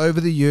over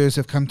the years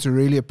have come to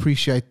really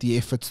appreciate the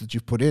efforts that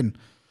you've put in.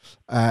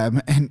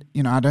 And,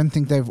 I don't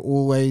think they've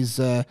always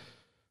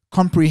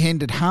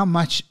comprehended how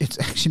much it's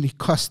actually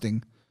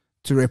costing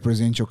to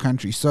represent your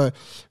country. So,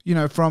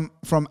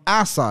 from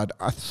our side,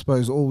 I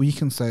suppose all we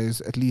can say is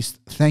at least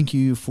thank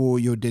you for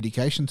your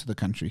dedication to the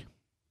country.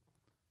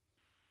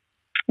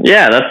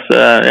 Yeah,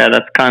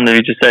 that's kind of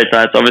you to say.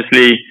 It's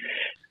obviously,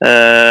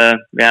 the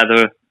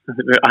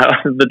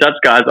Dutch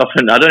guys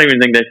often, I don't even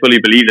think they fully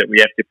believe that we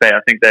have to pay.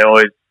 I think they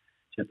always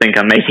just think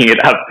I'm making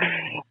it up.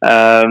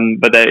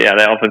 But they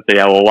often say,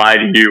 well, why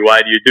do you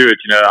do it?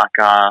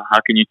 How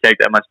can you take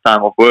that much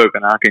time off work,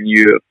 and how can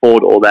you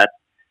afford all that?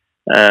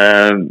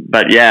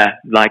 But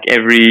like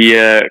every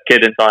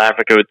kid in South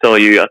Africa would tell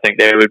you, I think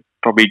they would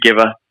probably give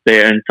us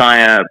their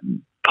entire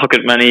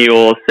pocket money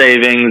or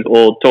savings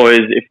or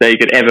toys if they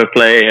could ever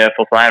play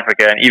for South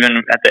Africa. And even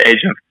at the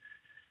age of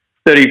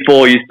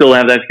 34, you still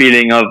have that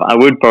feeling of, I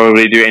would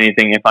probably do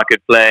anything if I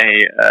could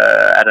play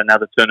at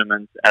another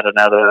tournament, at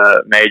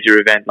another major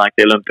event like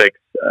the Olympics,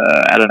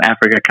 at an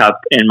Africa Cup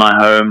in my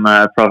home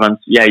province.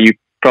 Yeah, you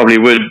probably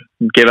would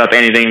give up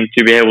anything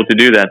to be able to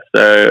do that.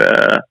 So,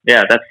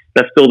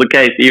 that's still the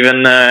case,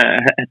 even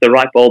at the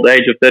ripe old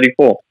age of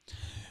 34.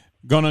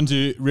 Gone on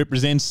to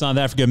represent South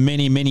Africa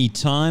many, many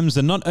times.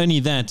 And not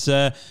only that,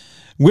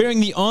 wearing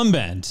the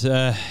armband,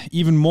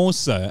 even more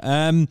so.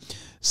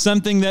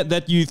 Something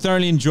that you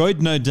thoroughly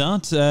enjoyed, no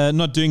doubt.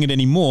 Not doing it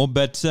anymore,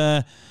 but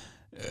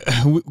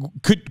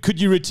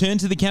could you return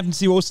to the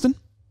captaincy, Austin?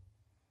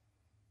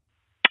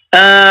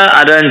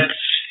 I don't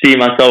see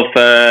myself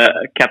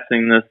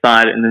captaining the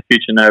side in the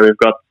future. No, we've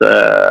got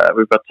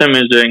Tim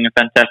is doing a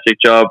fantastic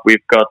job.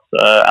 We've got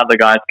other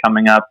guys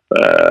coming up.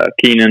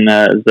 Keenan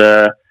is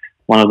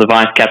one of the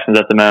vice captains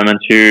at the moment,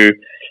 who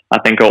I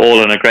think are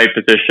all in a great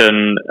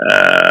position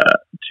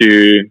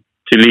to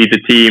lead the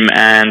team,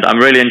 and I'm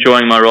really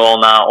enjoying my role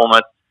now.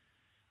 Almost,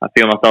 I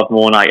feel myself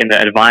more like in the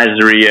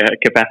advisory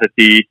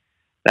capacity.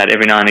 That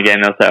every now and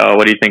again they'll say, "Oh,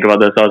 what do you think about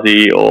this,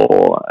 Aussie?"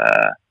 Or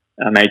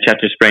I may chat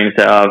to Spring,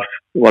 say, "Oh,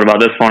 what about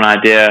this for an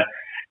idea?"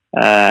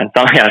 And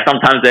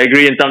sometimes they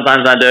agree, and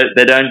sometimes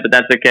they don't. But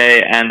that's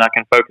okay, and I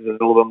can focus a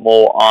little bit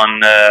more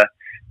on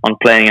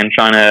playing and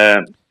trying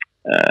to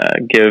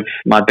give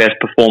my best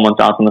performance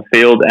out on the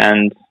field.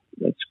 And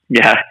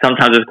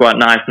sometimes it's quite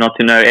nice not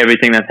to know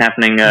everything that's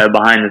happening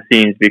behind the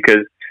scenes,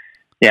 because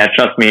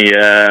trust me,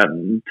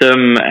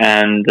 Tim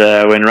and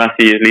when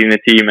Rusty is leading the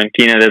team, and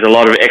Keenan, there's a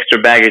lot of extra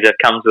baggage that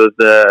comes with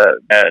the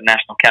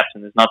national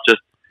captain. It's not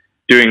just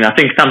doing, I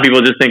think some people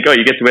just think, oh,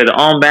 you get to wear the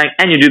armband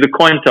and you do the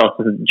coin toss,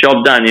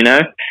 job done,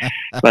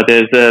 but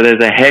there's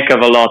a heck of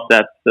a lot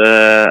that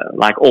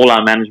like all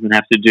our management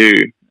have to do,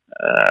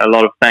 a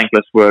lot of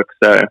thankless work.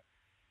 So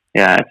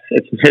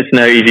it's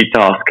no easy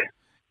task.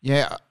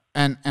 Yeah.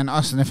 And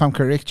Austin, if I'm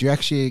correct, you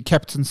actually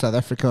captained South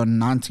Africa on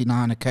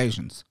 99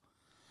 occasions.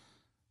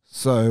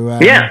 So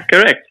yeah,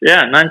 correct.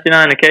 Yeah,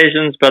 99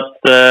 occasions, but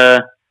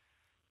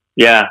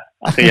yeah,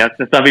 I think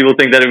some people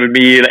think that it would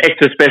be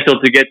extra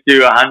special to get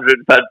to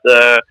 100, but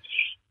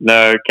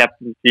no,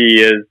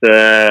 captaincy is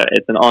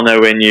it's an honor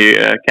when you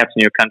captain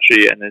your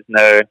country, and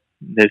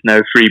there's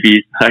no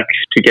freebies like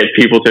to get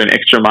people to an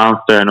extra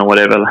milestone or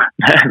whatever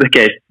the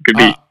case could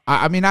be.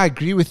 I mean, I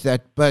agree with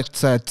that, but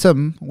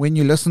Tim, when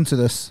you listen to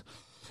this,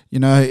 you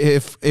know,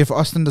 if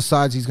Austin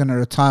decides he's going to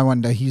retire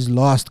one day, his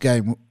last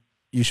game,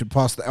 you should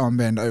pass the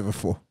armband over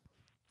for.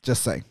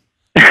 Just saying.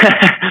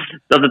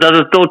 Does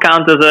it still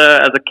count as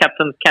a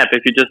captain's cap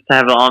if you just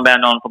have the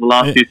armband on for the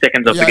last few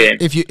seconds of the game?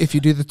 If you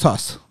do the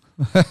toss.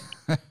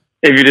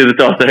 If you do the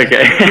toss,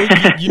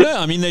 okay. You know,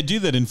 I mean, they do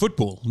that in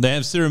football. They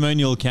have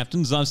ceremonial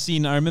captains. I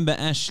remember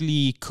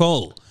Ashley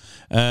Cole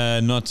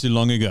not too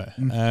long ago.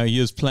 He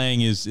was playing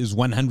his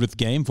 100th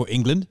game for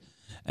England,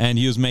 and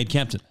he was made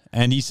captain.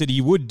 And he said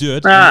he would do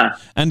it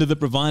under the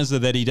proviso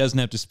that he doesn't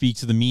have to speak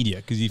to the media,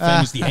 because he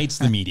famously hates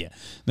the media.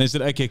 And they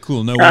said, okay,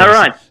 cool, no worries.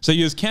 Right. So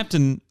he was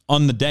captain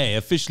on the day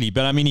officially,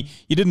 but I mean,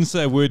 he didn't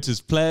say a word to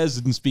his players,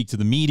 didn't speak to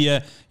the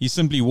media. He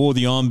simply wore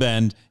the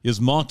armband. He was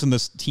marked on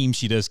this team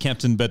sheet as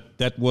captain, but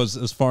that was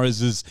as far as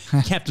his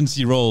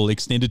captaincy role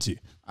extended to.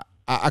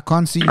 I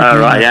can't see. All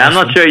right, yeah, I'm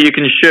not sure you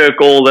can shirk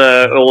all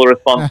the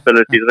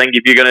responsibilities. I think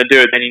if you're going to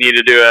do it, then you need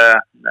to do a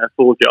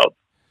full job.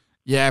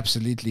 Yeah,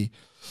 absolutely.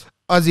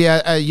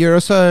 Ozzy, you're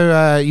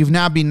also you've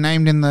now been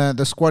named in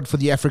the squad for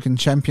the African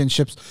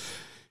Championships.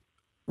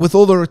 With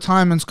all the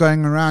retirements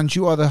going around,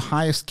 you are the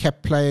highest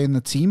cap player in the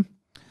team.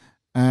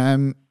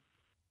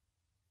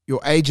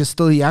 Your age is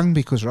still young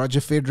because Roger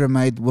Federer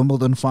made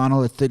Wimbledon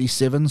final at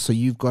 37, so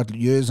you've got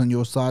years on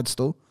your side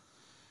still.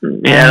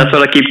 Yeah, that's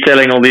what I keep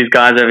telling all these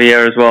guys over here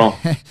as well.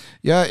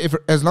 Yeah,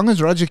 as long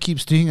as Roger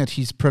keeps doing it,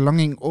 he's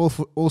prolonging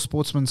all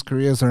sportsmen's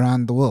careers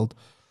around the world.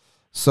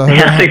 So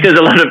yeah, I think there's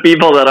a lot of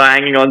people that are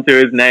hanging on to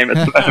his name at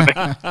the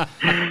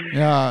moment.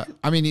 Yeah,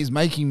 I mean, he's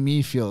making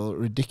me feel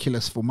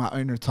ridiculous for my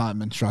own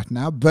retirement right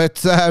now.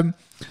 But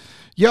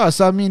yeah,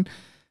 so I mean,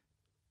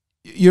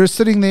 you're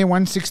sitting there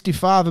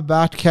 165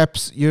 about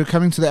caps. You're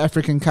coming to the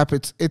African Cup.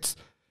 It's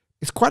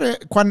quite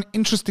an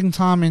interesting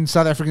time in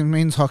South African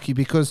men's hockey,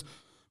 because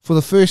for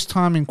the first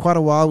time in quite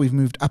a while, we've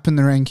moved up in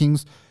the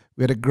rankings.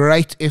 We had a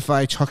great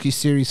FIH Hockey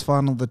Series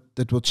final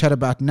that we'll chat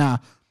about now.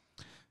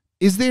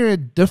 Is there a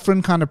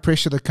different kind of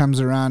pressure that comes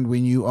around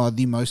when you are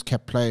the most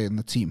capped player in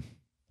the team?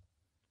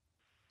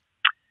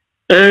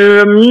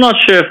 I'm not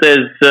sure if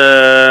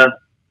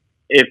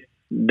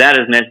that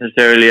is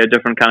necessarily a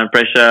different kind of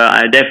pressure.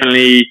 I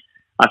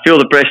feel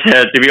the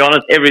pressure, to be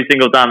honest, every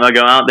single time I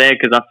go out there,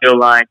 because I feel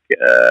like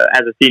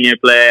as a senior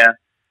player,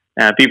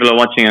 people are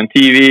watching on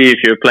TV.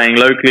 If you're playing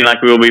locally,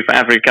 like we will be for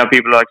Africa Cup,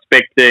 people are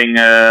expecting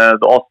the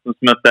Austin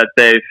Smith that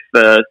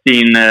they've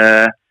seen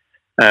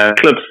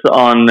clips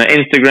on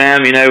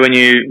Instagram. You know, when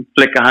you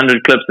flick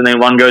 100 clips and then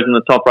one goes in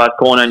the top right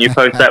corner and you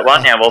post that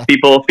one. Yeah, well,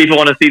 people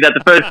want to see that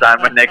the first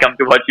time when they come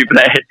to watch you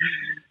play.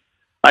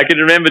 I can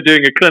remember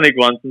doing a clinic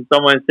once and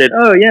someone said,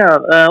 "Oh yeah,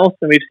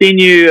 Austin, we've seen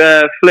you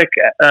flick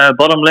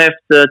bottom left,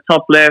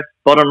 top left,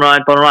 bottom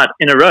right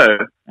in a row."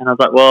 And I was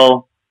like,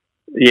 "Well,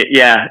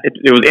 yeah,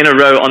 it was in a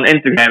row on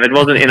Instagram. It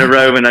wasn't in a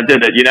row when I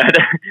did it." You know,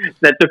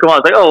 that took a while. I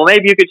was like, "Oh, well,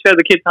 maybe you could show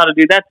the kids how to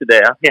do that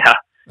today." Yeah.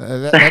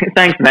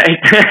 Thanks, mate.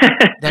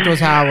 That was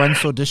how I once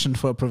auditioned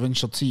for a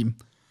provincial team.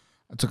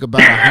 I took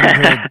about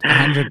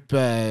 100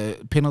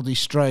 penalty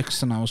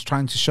strokes, and I was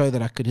trying to show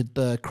that I could hit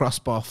the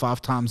crossbar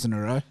 5 times in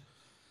a row.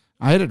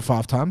 I hit it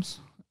 5 times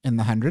in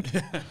the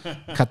 100.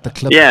 Cut the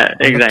clip. Yeah,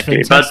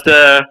 exactly. But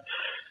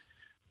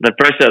the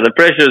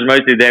pressure is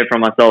mostly there from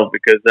myself,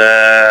 because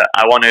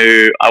I want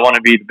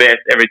to be the best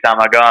every time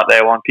I go out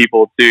there. I want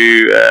people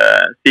to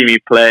see me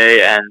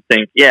play and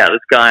think, yeah,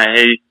 this guy,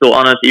 he's still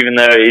honest, even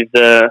though he's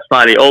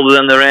slightly older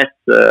than the rest.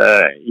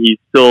 He's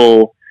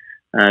still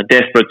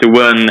desperate to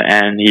win,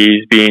 and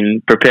he's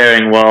been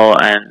preparing well,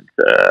 and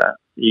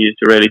he's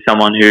really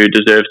someone who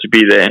deserves to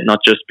be there, not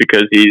just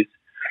because he's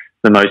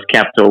the most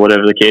capped or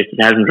whatever the case. He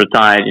hasn't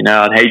retired. You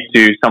know, I'd hate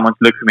someone to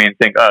look at me and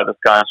think, oh, this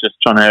guy's just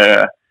trying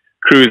to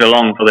cruise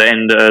along for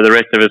the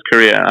rest of his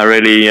career. I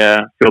really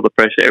feel the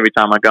pressure every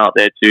time I go out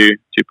there to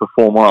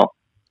perform well.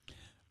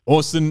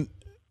 Austin,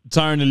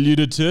 Tyron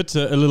alluded to it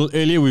a little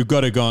earlier. We've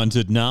got to go on to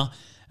it now.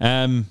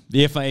 The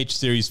FIH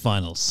Series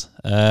Finals.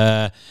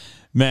 The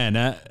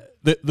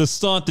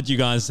start that you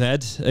guys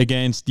had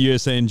against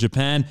USA and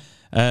Japan,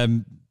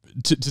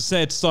 to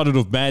say it started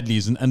off badly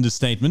is an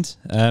understatement.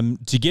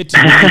 To get to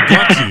where you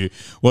got to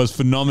was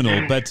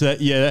phenomenal. But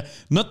yeah,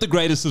 not the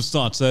greatest of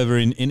starts over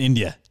in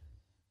India.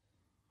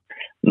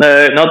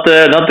 No, not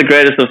the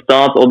greatest of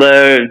starts,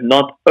 although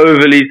not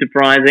overly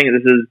surprising.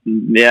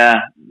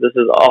 This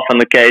is often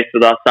the case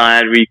with our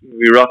side. We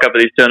rock up at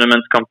these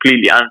tournaments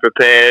completely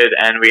unprepared,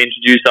 and we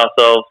introduce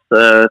ourselves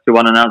to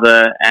one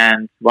another.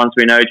 And once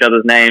we know each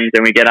other's names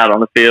and we get out on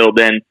the field,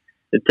 then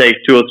it takes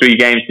 2 or 3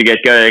 games to get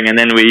going, and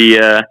then we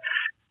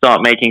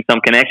start making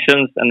some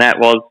connections. And that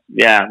was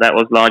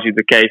largely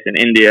the case in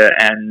India.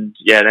 And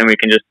yeah, then we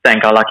can just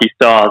thank our lucky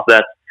stars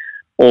that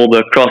all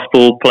the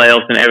cross-pool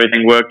playoffs and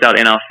everything worked out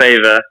in our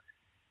favor,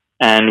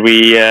 and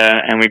we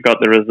got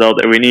the result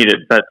that we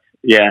needed. But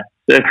yeah,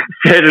 it's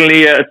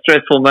certainly a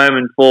stressful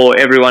moment for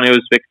everyone who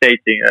was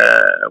spectating,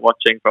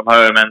 watching from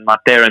home, and my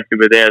parents who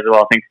were there as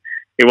well. I think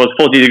it was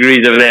 40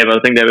 degrees over there, but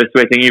I think they were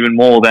sweating even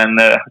more than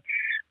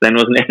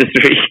was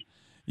necessary.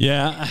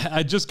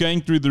 Yeah, just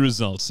going through the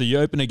results. So you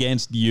open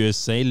against the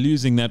USA,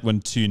 losing that one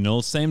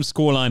 2-0. Same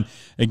scoreline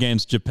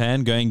against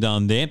Japan, going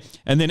down there.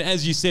 And then,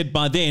 as you said,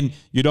 by then,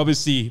 you'd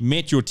obviously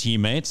met your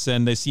teammates,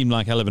 and they seemed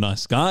like hell of a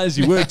nice guys.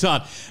 You worked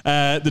out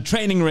the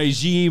training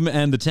regime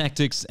and the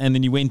tactics, and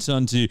then you went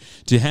on to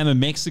hammer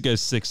Mexico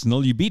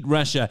 6-0. You beat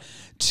Russia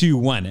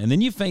 2-1. And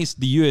then you faced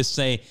the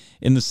USA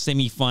in the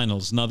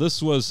semi-finals. Now,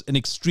 this was an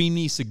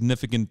extremely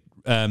significant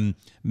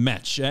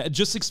match.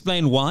 Just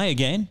explain why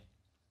again?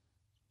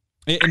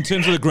 In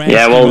terms of the grand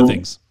scheme of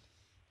things.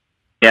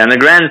 Yeah, in the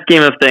grand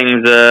scheme of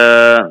things,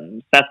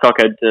 Statscock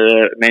had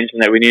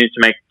mentioned that we needed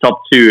to make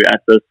top 2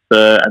 at this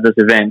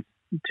event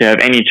to have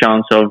any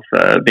chance of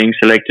being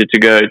selected to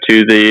go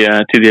to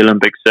the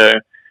Olympics. So,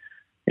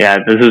 yeah,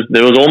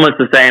 there was almost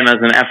the same as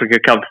an Africa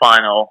Cup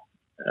final.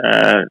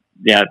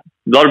 Yeah, a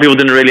lot of people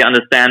didn't really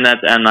understand that,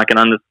 and I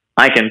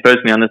can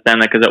personally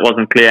understand that because it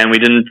wasn't clear, and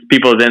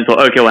people then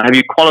thought, okay, well, have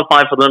you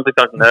qualified for the Olympics?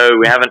 I said, no,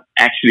 we haven't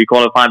actually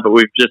qualified, but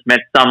we've just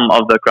met some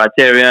of the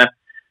criteria.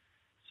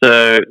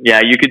 So,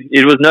 yeah,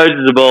 it was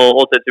noticeable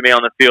also to me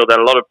on the field that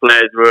a lot of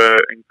players were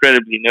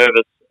incredibly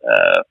nervous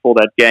for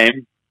that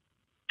game.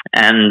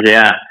 And,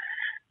 yeah,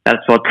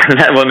 that's what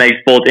makes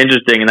sport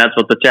interesting, and that's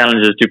what the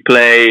challenge is, to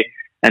play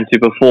and to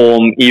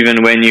perform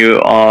even when you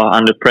are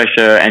under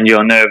pressure and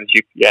you're nervous.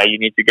 You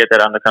need to get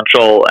that under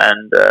control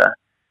and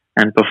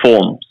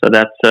perform. So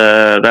that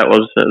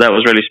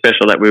was really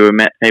special that we were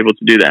able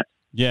to do that.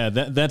 Yeah,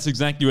 that's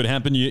exactly what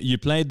happened. You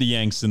played the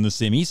Yanks in the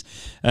semis.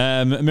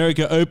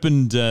 America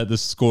opened the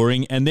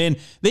scoring, and then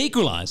they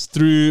equalized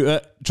through.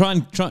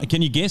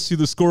 Can you guess who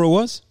the scorer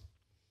was?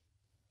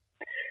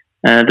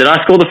 Did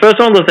I score the first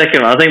one or the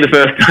second one? I think the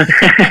first one.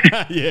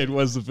 Yeah, it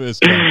was the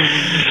first one.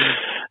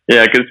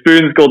 Yeah, because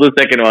Spoon scored the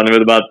second one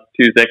with about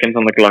 2 seconds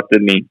on the clock,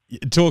 didn't he?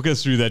 Talk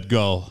us through that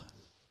goal.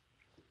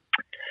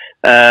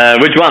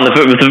 Which one? The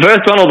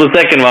first one or the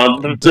second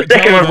one? The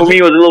second one for me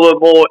was a little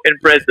bit more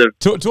impressive.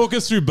 Talk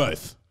us through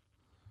both.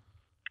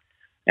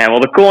 Yeah,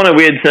 well, the corner,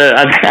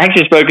 I'd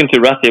actually spoken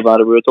to Rusty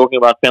about it. We were talking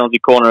about penalty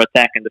corner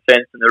attack and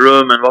defense in the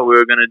room and what we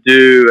were going to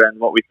do and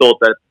what we thought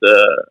that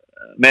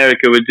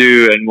America would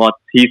do and what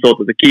he thought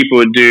that the keeper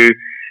would do.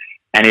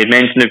 And he had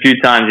mentioned a few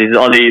times, he said,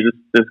 Ollie,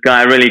 this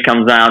guy really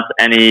comes out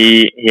and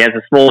he has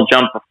a small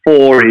jump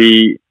before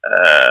he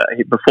receives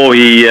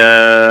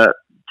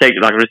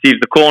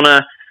the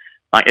corner.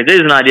 Like, it is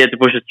an idea to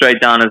push it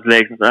straight down his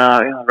legs.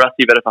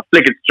 Rusty, but if I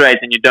flick it straight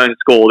and you don't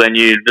score, then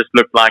you just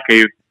look like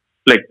you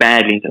flick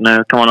badly. So,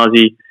 no, come on,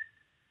 Aussie.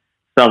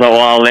 So I thought,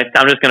 well,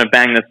 I'm just going to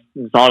bang this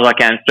as hard as I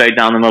can straight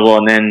down the middle,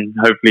 and then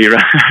hopefully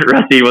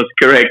Rusty was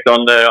correct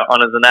on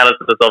his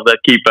analysis of that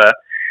keeper.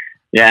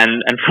 Yeah,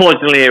 and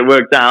unfortunately it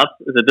worked out.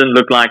 It didn't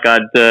look like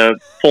I'd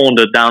fawned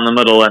it down the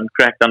middle and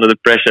cracked under the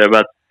pressure,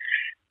 but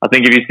I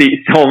think if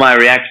you saw my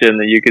reaction,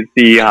 you could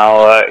see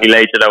how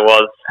elated I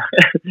was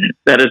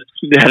that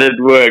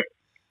it worked.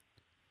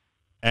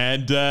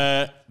 And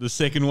the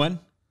second one?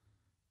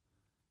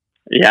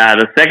 Yeah,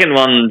 the second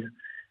one,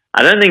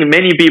 I don't think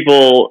many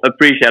people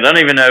appreciate. I don't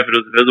even know if it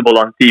was visible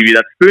on TV.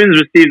 That Spoons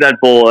received that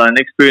ball,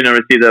 Nick Spooner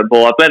received that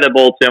ball. I played that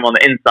ball to him on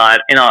the inside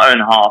in our own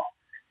half.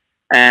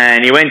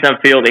 And he went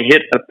upfield. He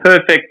hit a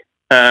perfect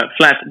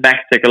flat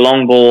back stick, a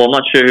long ball. I'm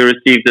not sure who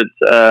received it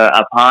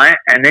up high.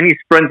 And then he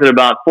sprinted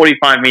about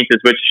 45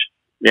 meters, which,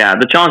 yeah,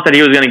 the chance that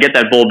he was going to get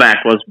that ball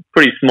back was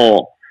pretty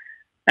small.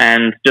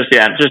 And just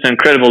an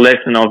incredible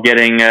lesson of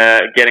getting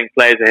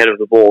players ahead of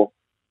the ball.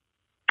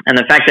 And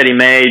the fact that he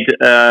made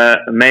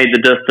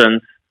the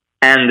distance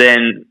and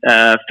then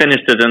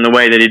finished it in the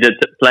way that he did,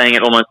 playing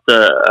it almost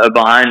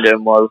behind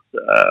him, was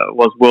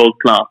world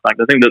class. Like,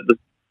 I think that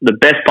the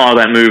best part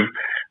of that move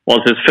was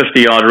his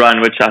 50-yard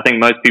run, which I think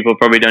most people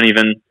probably don't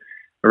even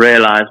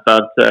realize.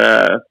 But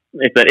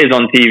if that is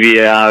on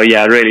TV,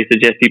 I really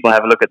suggest people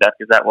have a look at that,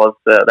 because that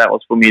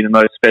was for me the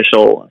most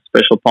special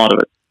part of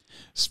it.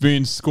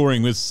 Spoon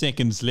scoring with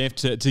seconds left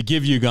to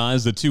give you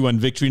guys the 2-1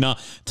 victory. Now,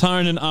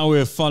 Tyron and I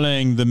were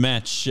following the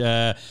match,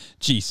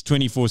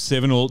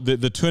 24/7, or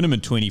the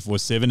tournament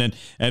 24/7,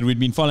 and we'd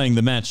been following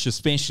the match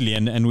especially,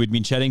 and we'd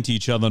been chatting to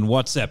each other on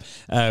WhatsApp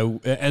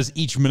as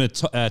each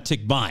minute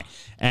ticked by.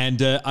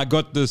 And I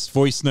got this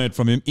voice note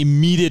from him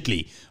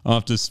immediately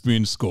after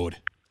Spoon scored.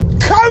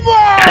 Come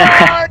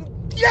on!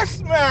 Yes,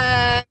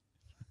 man!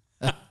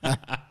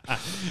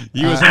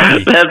 He was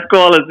happy. That's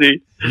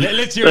quality.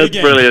 Let's hear it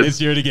again. Brilliant. Let's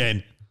hear it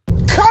again.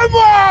 Come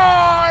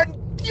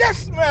on!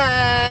 Yes,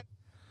 man!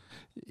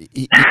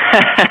 He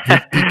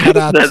cut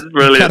out, That's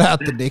brilliant. He cut out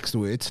the next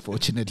words,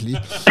 fortunately.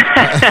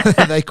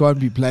 They can't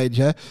be played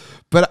here.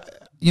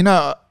 But, you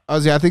know,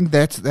 Ozzy, I think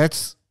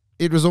that's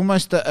it was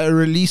almost a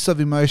release of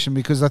emotion,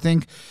 because I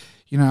think,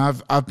 you know,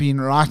 I've been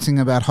writing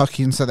about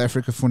hockey in South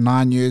Africa for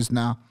 9 years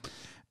now.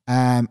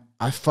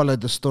 I've followed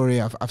the story.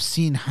 I've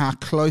seen how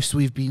close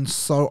we've been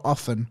so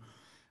often.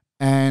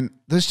 And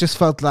this just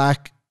felt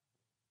like,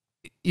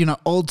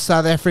 old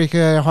South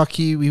Africa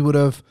hockey, we would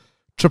have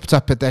tripped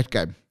up at that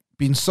game.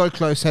 Been so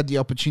close, had the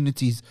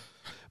opportunities,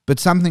 but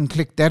something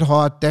clicked that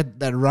hard,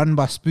 that run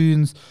by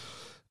Spoons,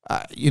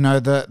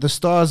 the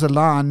stars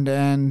aligned,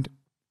 and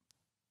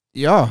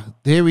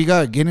there we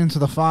go, get into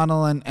the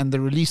final and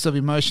the release of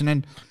emotion.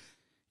 And,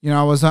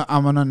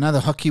 I'm on another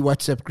hockey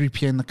WhatsApp group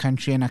here in the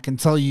country, and I can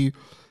tell you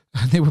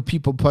there were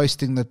people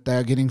posting that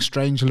they're getting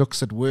strange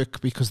looks at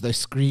work because they're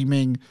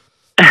screaming.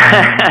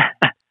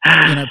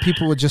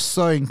 People were just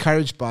so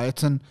encouraged by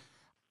it. And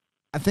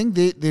I think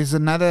there's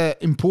another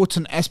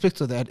important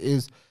aspect of that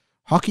is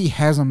hockey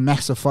has a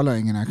massive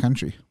following in our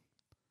country.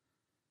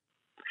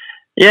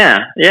 Yeah,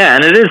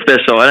 and it is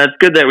special, and it's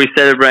good that we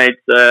celebrate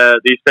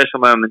these special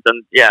moments.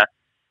 And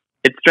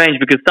it's strange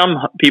because some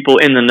people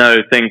in the know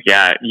think,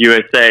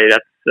 USA,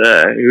 that's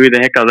who the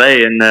heck are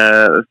they in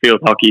field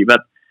hockey?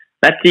 But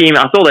that team,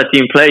 I saw that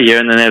team play here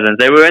in the Netherlands.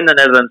 They were in the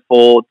Netherlands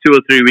for 2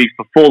 or 3 weeks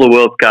before the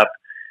World Cup,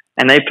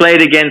 and they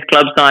played against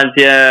club sides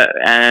here,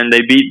 and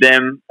they beat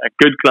them, a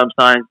good club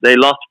side. They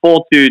lost 4-2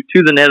 to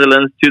the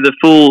Netherlands, to the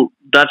full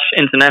Dutch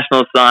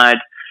international side.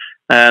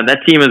 That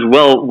team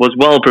was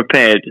well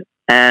prepared.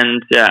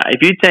 And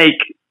if you take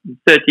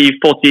 30,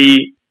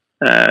 40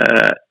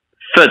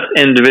 fit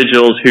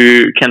individuals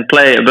who can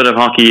play a bit of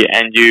hockey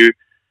and you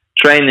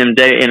train them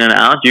day in and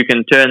out, you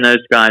can turn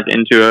those guys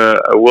into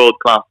a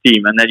world-class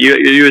team. And that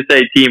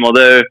USA team,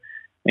 although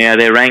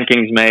their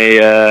rankings may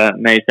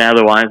say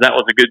otherwise, that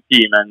was a good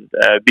team, and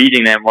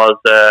beating them was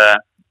a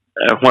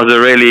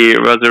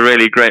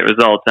really great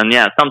result. And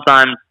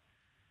sometimes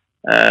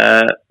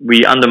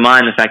we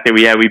undermine the fact that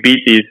we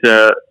beat these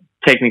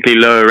technically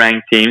lower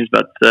ranked teams,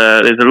 but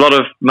there's a lot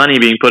of money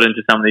being put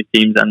into some of these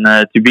teams, and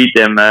to beat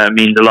them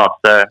means a lot.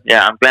 So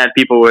I'm glad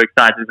people were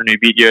excited when we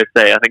beat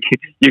USA. I think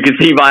you can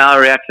see by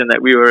our reaction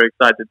that we were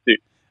excited too.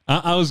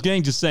 I was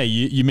going to say,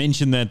 you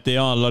mentioned that there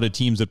are a lot of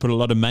teams that put a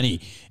lot of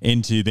money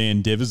into their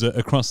endeavors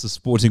across the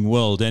sporting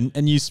world.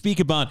 And you speak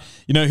about,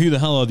 who the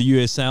hell are the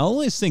USA? I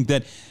always think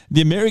that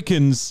the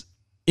Americans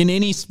in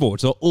any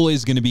sport are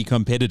always going to be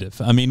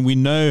competitive. I mean, we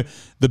know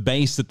the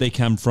base that they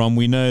come from.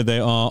 We know they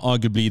are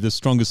arguably the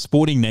strongest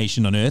sporting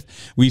nation on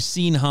earth. We've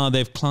seen how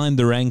they've climbed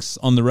the ranks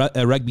on the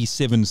rugby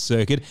 7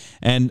 circuit.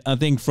 And I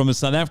think from a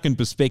South African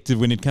perspective,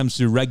 when it comes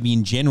to rugby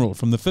in general,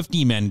 from the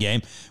 50-man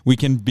game, we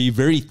can be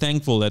very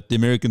thankful that the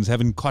Americans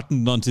haven't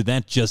cottoned onto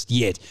that just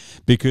yet,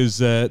 because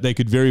they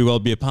could very well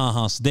be a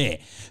powerhouse there.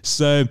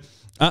 So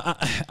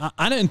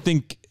I don't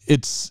think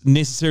it's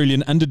necessarily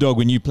an underdog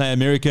when you play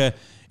America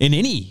in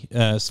any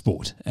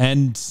sport.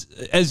 And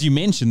as you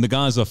mentioned, the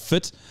guys are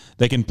fit,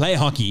 they can play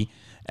hockey,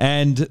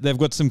 and they've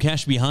got some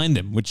cash behind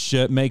them, which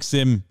makes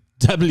them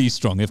doubly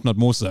strong, if not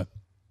more so.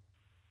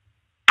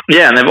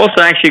 Yeah, and they've also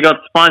actually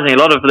got, surprisingly, a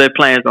lot of their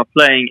players are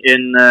playing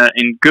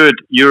in good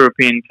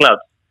European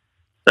clubs.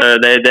 So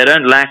they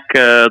don't lack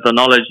the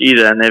knowledge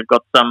either, and they've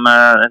got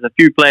there's a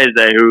few players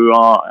there who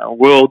are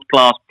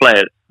world-class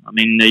players. I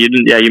mean,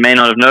 you may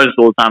not have noticed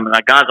all the time,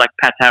 but guys like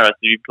Pat Harris,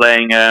 who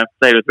played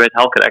with Brett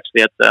Halkett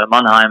actually at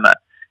Mannheim.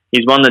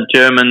 He's won the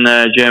German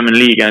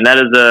league, and that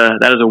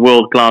is a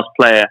world class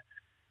player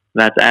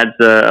that adds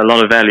a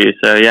lot of value.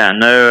 So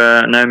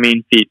no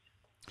mean feat.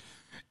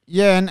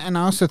 Yeah, and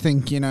I also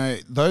think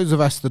those of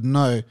us that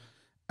know,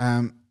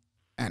 and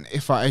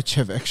FIH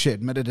have actually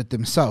admitted it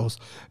themselves,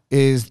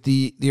 is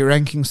the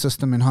ranking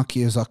system in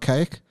hockey is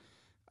archaic.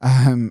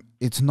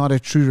 It's not a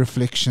true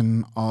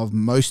reflection of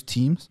most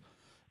teams,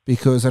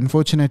 because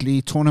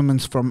unfortunately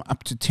tournaments from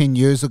up to 10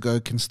 years ago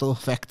can still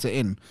factor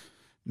in.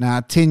 Now,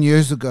 10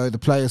 years ago, the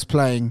players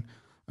playing,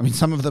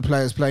 some of the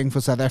players playing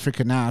for South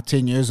Africa now,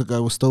 10 years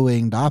ago, were still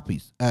wearing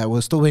nappies.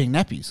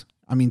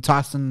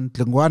 Tyson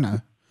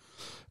Tlungwana,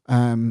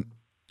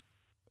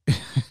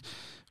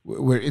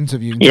 we're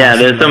interviewing. Yeah,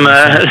 there's some,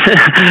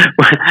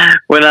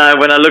 when I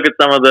look at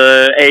some of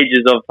the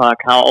ages of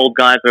how old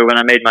guys were when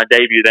I made my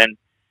debut, then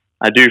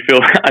I do feel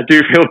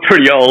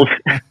pretty old.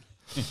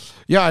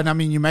 Yeah,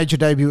 and you made your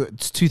debut.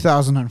 It's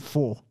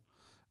 2004.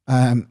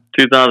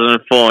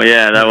 2004,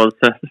 yeah, that was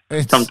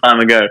some time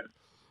ago.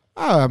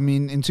 Oh,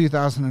 in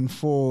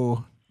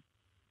 2004.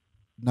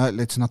 No,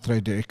 let's not throw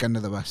Derek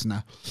under the bus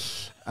now.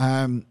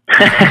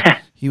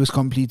 He was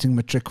completing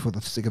matric for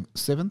the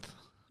 7th,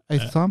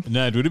 8th time.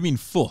 No, it would have been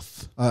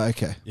 4th. Oh,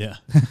 okay. Yeah.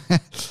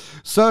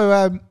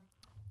 So,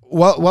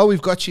 while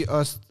we've got you,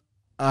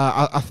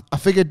 I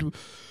figured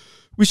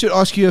we should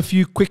ask you a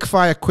few quick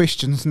fire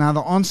questions. Now,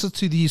 the answer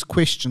to these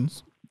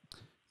questions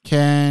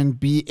can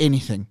be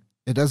anything.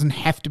 It doesn't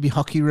have to be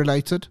hockey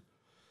related,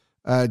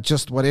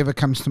 just whatever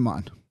comes to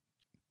mind.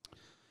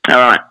 All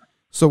right.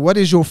 So what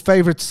is your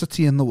favorite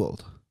city in the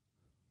world?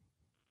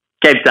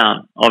 Cape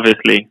Town,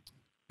 obviously.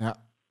 Yeah,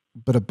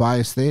 bit of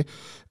bias there.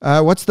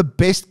 What's the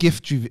best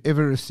gift you've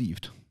ever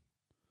received?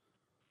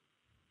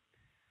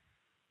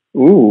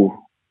 Oof.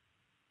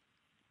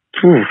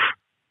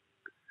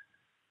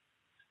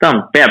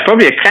 Stumped. Yeah,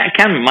 probably a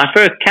camera. My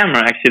first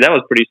camera, actually, that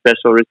was pretty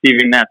special.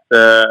 Receiving that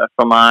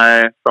from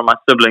my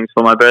siblings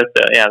for my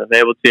birthday. Yeah,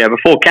 they were able to. Yeah,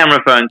 before camera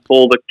phones for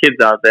all the kids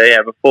out there.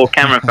 Yeah, before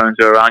camera phones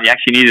were around, you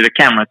actually needed a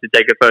camera to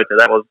take a photo.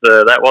 That was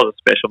a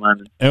special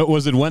moment.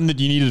 Was it one that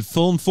you needed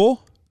film for?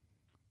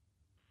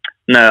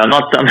 No, I'm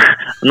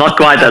not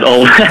quite that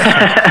old.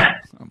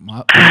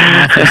 My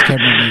first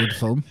camera needed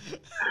film.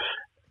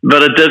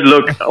 But it did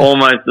look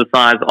almost the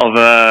size of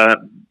a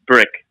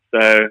brick.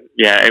 So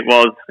yeah, it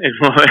was. It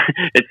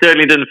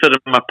certainly didn't fit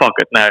in my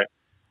pocket. No.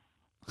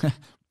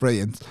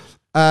 Brilliant.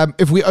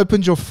 If we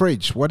opened your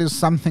fridge, what is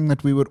something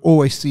that we would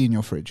always see in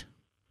your fridge?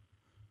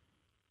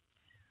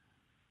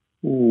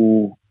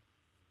 Ooh.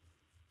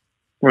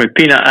 Not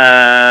peanut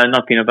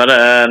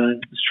butter.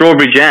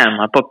 Strawberry jam.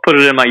 I put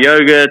it in my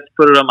yogurt,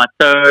 put it on my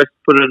toast,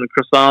 put it in the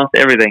croissants,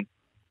 everything.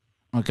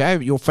 Okay,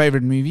 your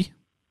favorite movie?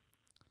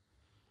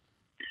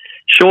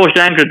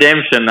 Shawshank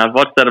Redemption. I've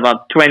watched that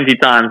about 20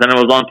 times, and it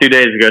was on 2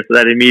 days ago, so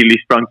that immediately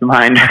sprung to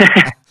mind.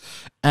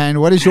 And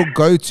what is your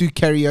go-to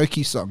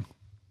karaoke song?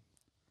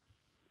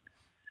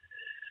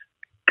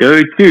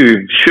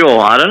 Go-to?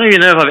 Sure. I don't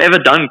even know if I've ever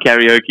done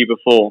karaoke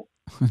before.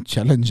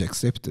 Challenge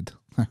accepted.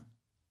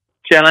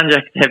 Challenge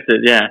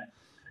accepted, yeah.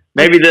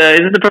 Maybe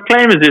isn't the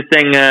Proclaimers who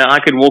sing "I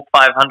Could Walk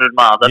 500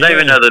 Miles"? I don't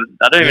even know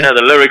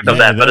the lyrics of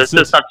that, but it's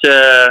just such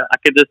a. I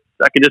could just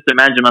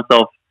imagine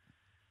myself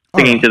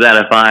singing to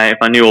that if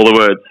I knew all the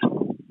words.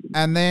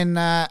 And then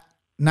now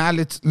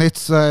let's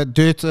do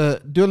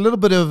a little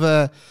bit of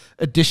a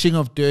dishing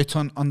of dirt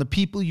on the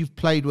people you've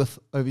played with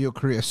over your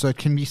career. So it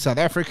can be South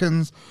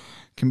Africans,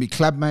 can be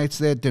club mates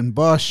there, Den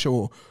Bosch,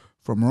 or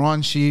from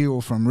Ranchi,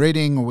 or from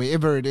Reading, or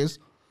wherever it is.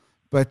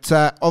 But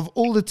of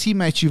all the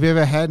teammates you've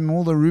ever had and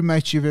all the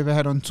roommates you've ever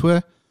had on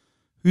tour,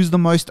 who's the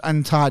most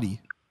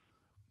untidy?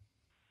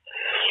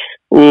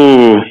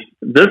 Ooh,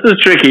 this is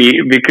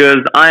tricky because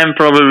I am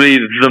probably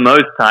the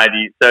most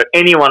tidy. So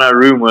anyone I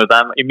room with,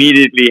 I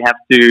immediately have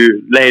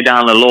to lay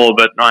down the law.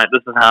 But right,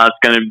 this is how it's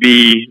going to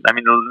be. I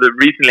mean,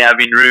 recently I've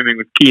been rooming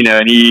with Kino,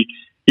 and he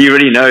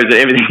already knows that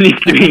everything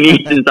needs to be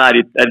neat and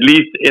tidy, at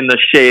least in the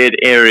shared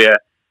area.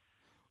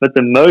 But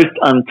the most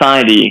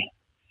untidy.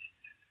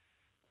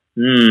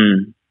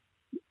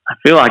 I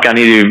feel like I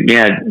need to.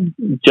 Yeah,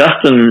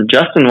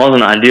 Justin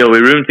wasn't ideal. We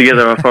roomed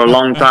together for a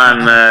long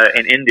time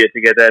in India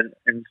together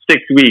in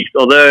 6 weeks.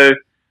 Although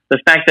the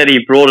fact that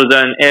he brought his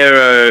own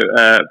aero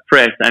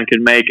press and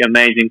could make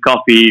amazing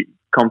coffee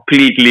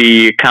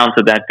completely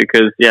countered that,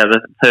 because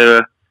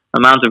the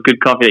amount of good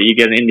coffee that you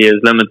get in India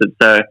is limited.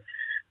 So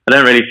I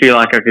don't really feel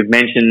like I could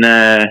mention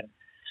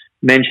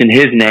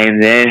his name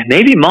there.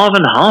 Maybe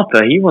Marvin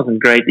Harper. He wasn't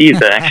great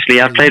either.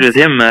 Actually, I played with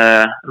him,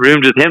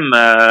 roomed with him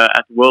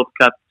at World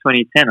Cup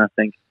 2010, I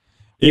think.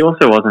 He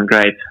also wasn't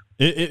great.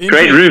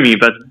 Great roomie,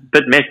 but a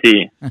bit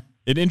messy.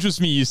 It interests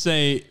me. You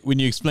say when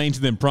you explain to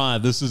them prior,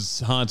 this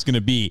is how it's going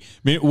to be. I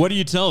mean, what do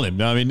you tell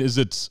them? I mean,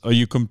 are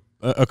you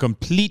a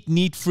complete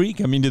neat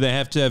freak? I mean, do they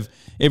have to have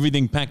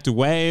everything packed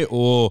away,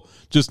 or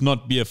just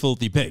not be a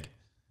filthy pig?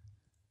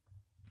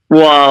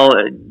 Well,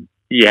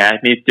 yeah,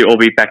 it needs to all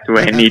be packed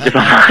away and neat, if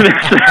I'm honest.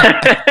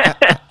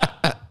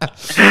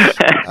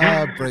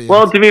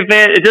 Well, to be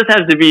fair, it just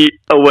has to be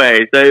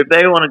away. So if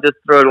they want to just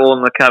throw it all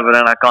in the cupboard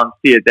and I can't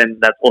see it, then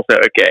that's also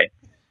okay.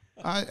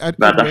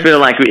 But I feel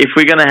like if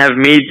we're going to have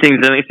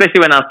meetings, and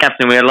especially when I was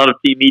captain, we had a lot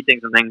of team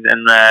meetings and things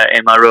in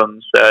my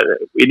room. So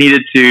it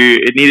needed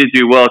to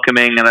be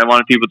welcoming, and I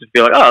wanted people to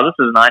feel like, oh, this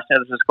is nice. Yeah,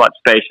 this is quite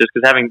spacious,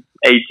 because having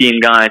 18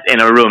 guys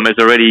in a room is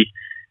already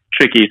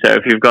tricky. So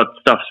if you've got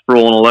stuff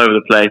sprawled all over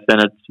the place, then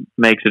it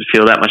makes it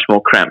feel that much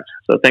more cramped.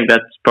 So I think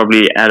that's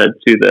probably added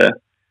to the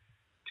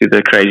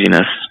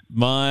craziness.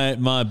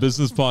 My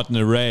business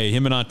partner Ray,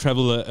 him and I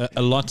travel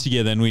a lot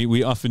together, and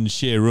we often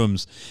share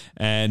rooms.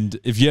 And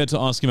if you had to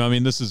ask him, I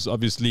mean, this is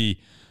obviously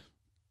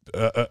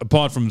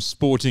apart from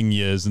sporting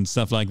years and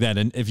stuff like that,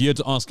 and if you had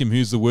to ask him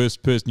who's the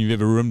worst person you've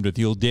ever roomed with,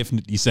 he'll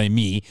definitely say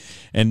me.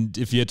 And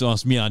if you had to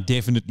ask me, I'd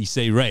definitely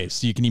say Ray.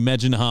 So you can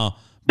imagine how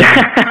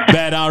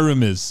bad our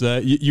room is.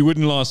 You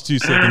wouldn't last 2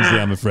 seconds there,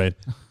 I'm afraid.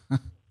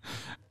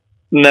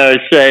 No,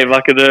 shame. I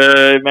could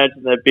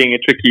imagine that being a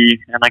tricky.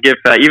 And I give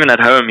even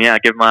at home, I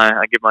give my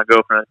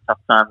girlfriend a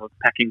tough time with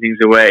packing things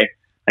away.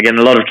 I get in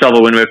a lot of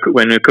trouble when we're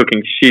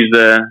cooking. She's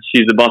the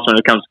boss when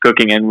it comes to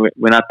cooking, and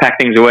when I pack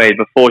things away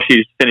before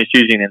she's finished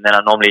using them, then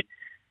I'm normally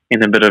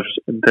in a bit of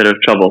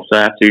trouble. So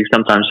I have to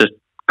sometimes just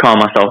calm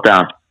myself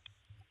down.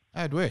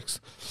 It works.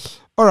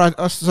 All right,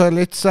 so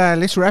let's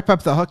wrap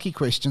up the hockey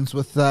questions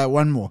with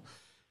one more.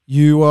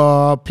 You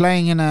are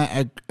playing in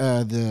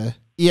the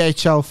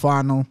EHL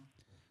final,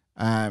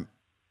 and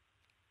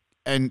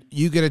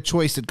you get a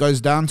choice. It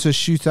goes down to a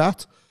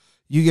shootout.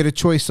 You get a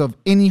choice of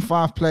any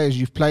 5 players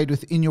you've played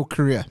with in your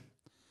career,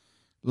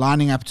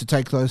 lining up to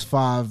take those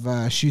 5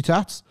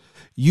 shootouts.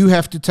 You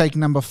have to take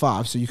number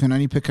 5, so you can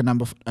only pick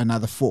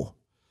another 4.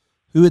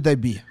 Who would they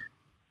be?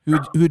 Who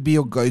would be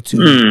your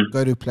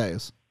go-to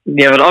players?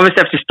 Yeah, but obviously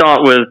have to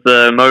start with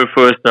Mo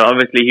Forster.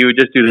 Obviously, he would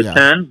just do the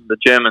turn, the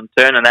German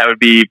turn, and that would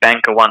be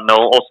banker 1-0.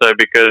 Also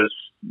because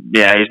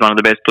he's one of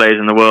the best players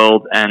in the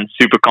world and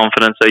super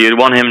confident. So you'd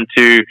want him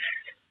to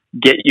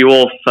get you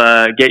off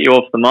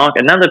the mark.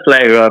 Another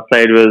player who I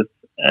played with,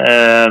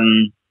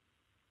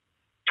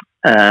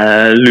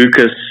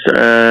 Lucas.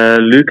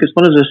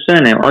 What is his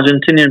surname?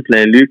 Argentinian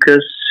player,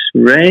 Lucas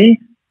Ray.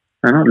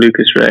 No, not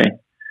Lucas Ray.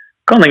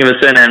 Can't think of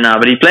his surname now.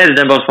 But he played at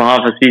Den Bosch for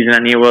half a season,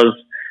 and he was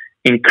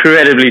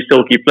incredibly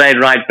silky. Played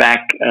right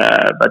back,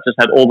 but just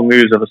had all the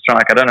moves of a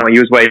striker. I don't know. He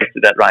was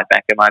wasted at right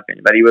back, in my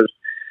opinion. But he was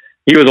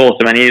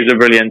awesome, and he was a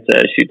brilliant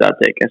shootout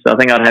taker. So I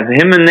think I'd have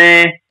him in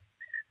there.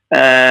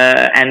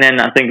 And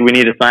then I think we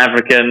need a South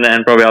African,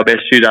 and probably our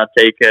best shootout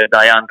taker,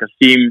 Dayan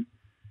Kasim.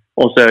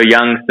 Also a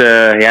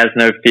youngster, he has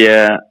no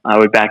fear. I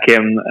would back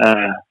him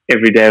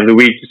every day of the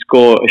week to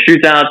score a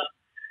shootout.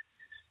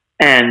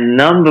 And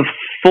number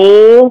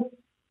 4,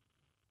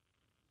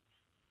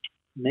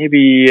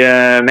 maybe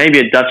a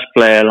Dutch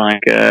player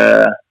like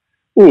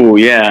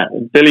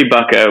Billy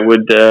Bucker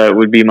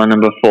would be my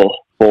number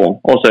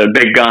 4. Also a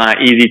big guy,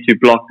 easy to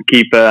block the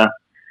keeper.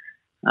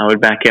 I would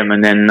back him,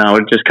 and then I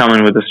would just come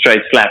in with a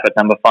straight slap at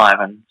number 5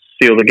 and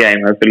seal the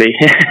game, hopefully.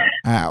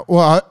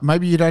 Well,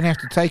 maybe you don't have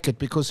to take it,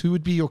 because who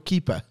would be your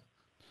keeper?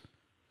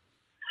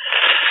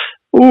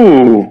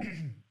 Ooh,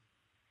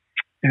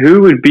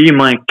 who would be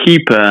my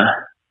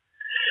keeper?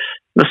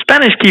 The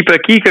Spanish keeper,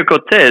 Kiko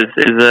Cortez,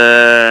 is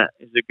a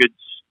good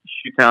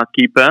shootout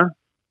keeper.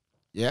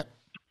 Yeah.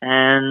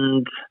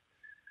 And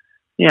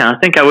I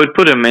think I would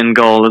put him in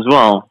goal as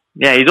well.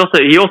 Yeah, he also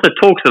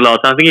talks a lot.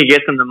 So I think he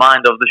gets in the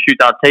mind of the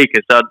shootout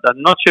taker. So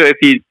I'm not sure if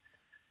he's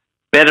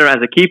better as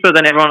a keeper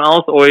than everyone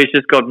else, or he's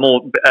just got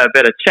more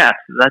better chat.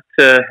 That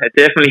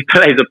definitely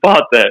plays a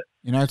part there.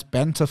 It's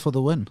banter for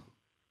the win.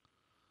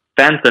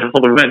 Banter for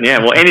the win, yeah.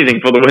 Well,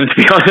 anything for the win, to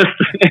be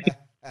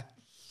honest.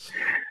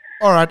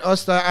 All right,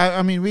 Oster,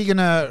 I mean, we're going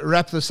to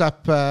wrap this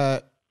up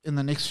in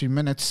the next few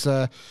minutes.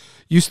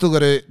 You still got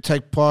to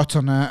take part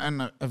on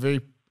a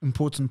very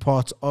important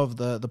part of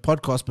the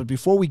podcast. But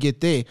before we get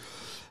there,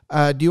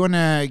 do you want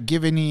to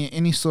give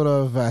any sort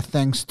of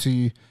thanks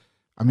to,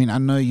 I mean, I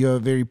know you're a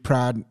very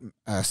proud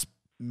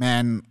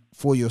man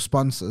for your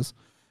sponsors,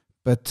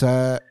 but,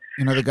 the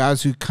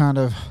guys who kind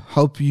of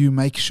help you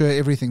make sure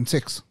everything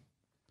ticks.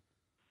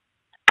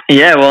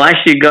 Yeah, well,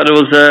 actually, it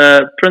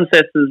was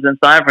Princesses in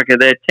South Africa,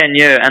 their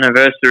 10-year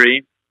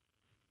anniversary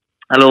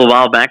a little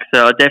while back.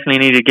 So I definitely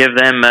need to give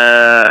them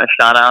a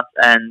shout out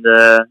and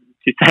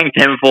to thank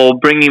them for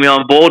bringing me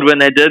on board when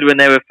they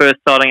were first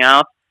starting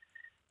out.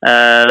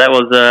 That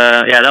was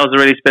a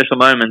really special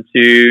moment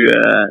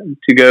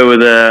to go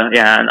with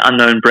an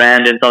unknown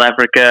brand in South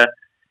Africa,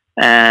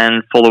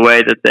 and for the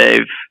way that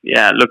they've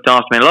looked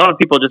after me. A lot of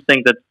people just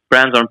think that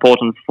brands are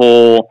important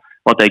for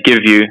what they give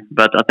you,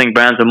 but I think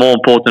brands are more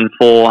important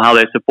for how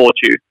they support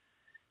you.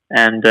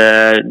 And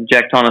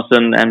Jack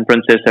Tonneson and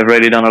Princess have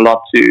really done a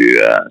lot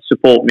to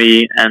support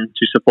me and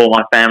to support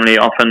my family,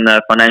 often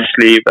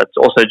financially, but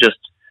also just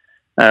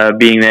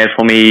being there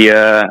for me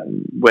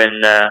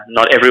when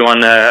not everyone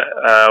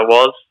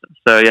was.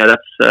 So yeah,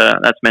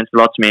 that's meant a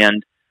lot to me,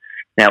 and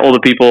all the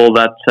people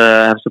that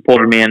have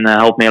supported me and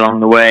helped me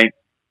along the way.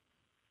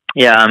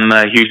 Yeah, I'm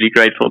hugely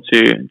grateful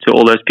to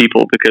all those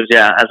people, because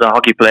as a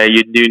hockey player,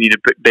 you do need a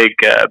big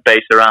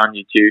base around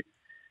you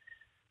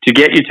to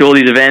get you to all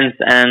these events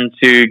and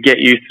to get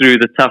you through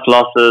the tough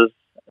losses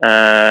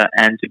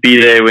and to be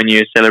there when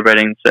you're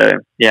celebrating. So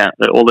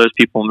all those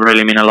people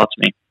really mean a lot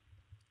to me.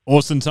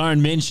 Awesome.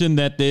 Tyron mentioned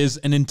that there's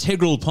an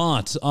integral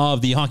part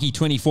of the Hockey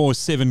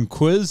 24/7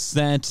 quiz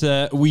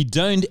that we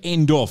don't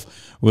end off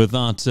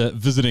without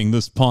visiting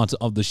this part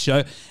of the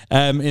show.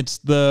 It's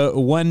the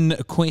one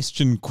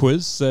question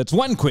quiz. It's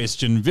one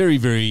question, very,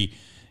 very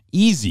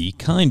easy,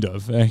 kind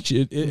of,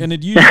 actually, and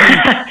it usually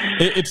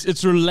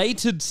it's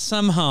related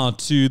somehow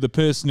to the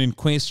person in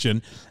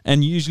question,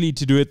 and usually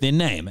to do with their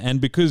name. And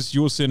because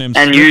your surname's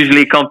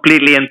usually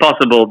completely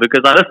impossible,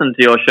 because I listen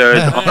to your shows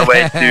on the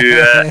way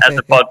to at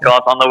the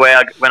podcast, on the way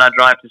when I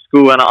drive to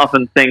school, and I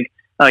often think,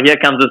 oh, here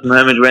comes this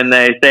moment when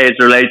they say it's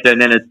related,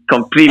 and then it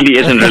completely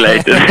isn't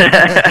related.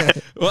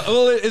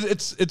 well,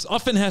 it's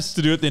often has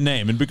to do with their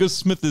name, and because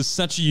Smith is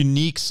such a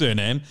unique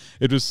surname,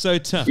 it was so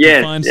tough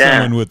to find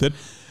someone with it.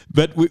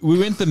 But we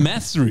went the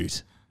maths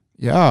route.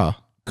 Yeah,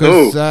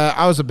 because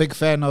I was a big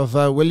fan of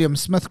William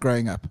Smith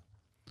growing up.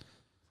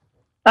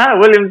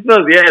 William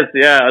Smith, yes,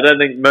 I don't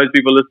think most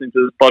people listening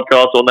to this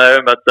podcast will know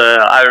him, but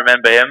I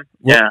remember him.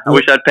 I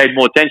wish I'd paid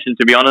more attention,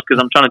 to be honest, because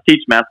I'm trying to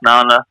teach math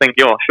now, and I think,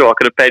 sure, I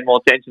could have paid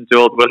more attention to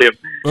old William.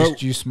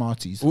 Just you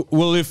smarties.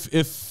 Well,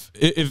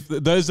 if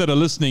those that are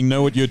listening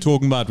know what you're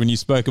talking about when you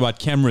spoke about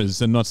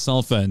cameras and not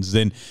cell phones,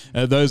 then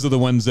those are the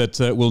ones that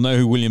will know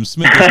who William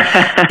Smith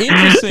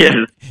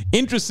is.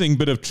 Interesting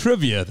bit of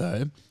trivia,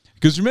 though.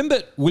 Because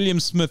remember, William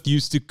Smith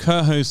used to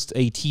co-host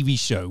a TV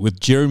show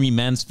with Jeremy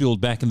Mansfield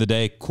back in the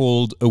day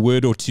called A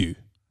Word or Two.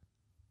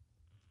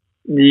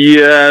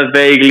 Yeah,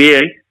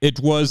 vaguely. It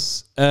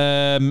was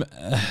a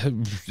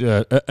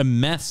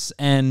maths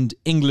and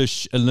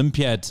English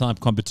Olympiad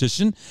type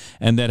competition,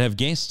 and they'd have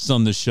guests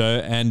on the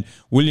show, and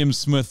William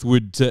Smith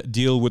would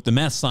deal with the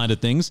maths side of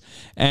things,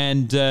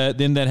 and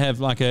then they'd have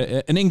like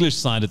an English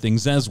side of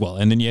things as well,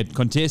 and then you had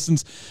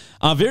contestants.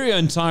 Our very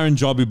own Tyron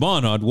Jabu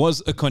Barnard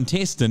was a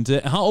contestant.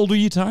 How old were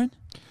you, Tyron?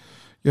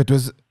 Yeah, it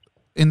was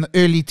in the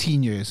early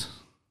teen years.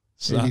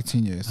 So Early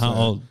teen years. How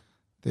old?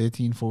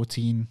 13,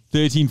 14.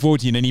 13,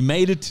 14, and he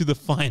made it to the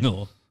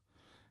final.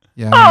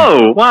 Yeah.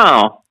 Oh,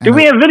 wow. Do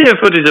we have video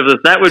footage of this?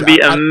 That would be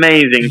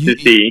amazing to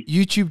see.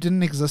 YouTube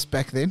didn't exist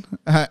back then.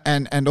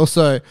 And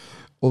also,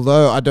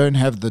 although I don't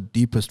have the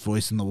deepest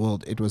voice in the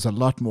world, it was a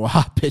lot more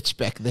high-pitched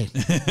back then.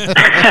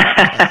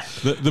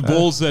 The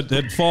balls that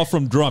had far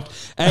from dropped.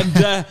 And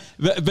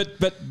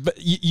but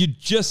you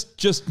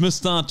just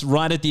missed out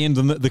right at the end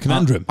on the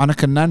conundrum. On a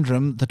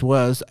conundrum that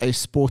was a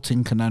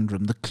sporting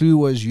conundrum. The clue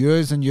was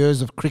years and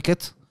years of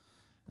cricket,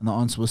 and the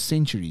answer was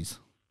centuries.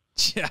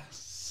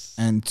 Yes.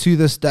 And to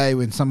this day,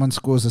 when someone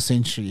scores a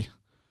century,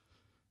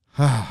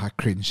 I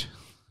cringe.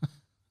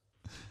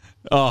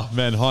 Oh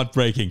man,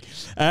 heartbreaking.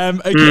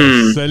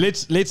 Okay, so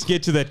let's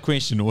get to that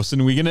question,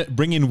 Orson. We're gonna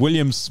bring in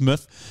William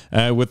Smith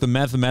with a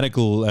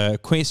mathematical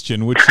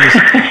question, which is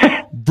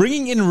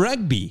bringing in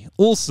rugby.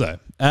 Also,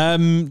 are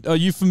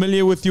you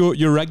familiar with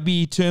your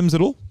rugby terms at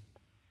all?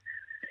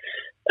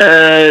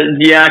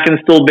 Yeah, I can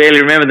still barely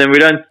remember them.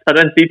 I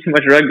don't see too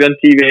much rugby on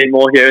TV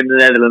anymore here in the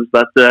Netherlands,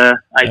 but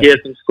I hear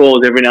some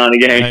scores every now and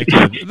again.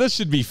 Okay, this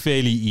should be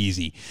fairly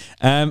easy.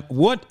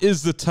 What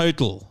is the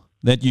total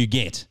that you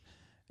get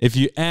if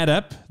you add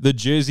up the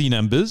jersey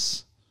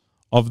numbers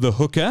of the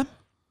hooker,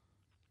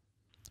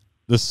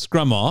 the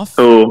scrum half,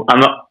 oh,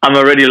 I'm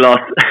already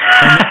lost,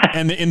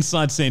 and the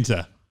inside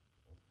centre?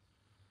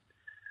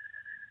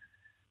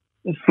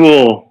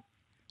 Cool.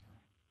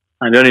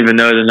 I don't even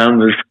know the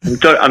numbers. I'm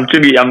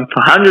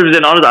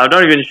 100% honest. I'm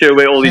not even sure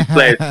where all these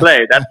players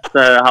play. That's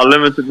how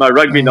limited my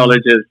rugby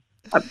knowledge is.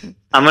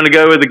 I'm going to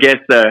go with a guess,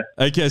 though.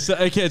 Okay,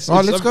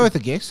 let's go with a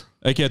guess.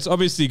 Okay, it's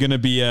obviously going to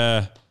be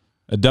a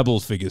double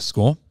figure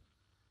score.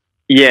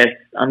 Yes,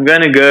 I'm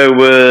going to go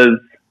with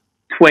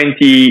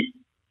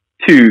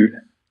 22.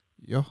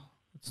 Yeah,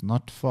 it's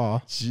not far.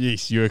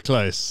 Jeez, you were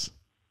close.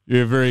 You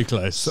were very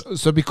close.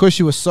 So because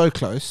you were so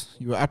close,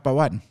 you were up by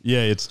one. Yeah,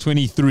 it's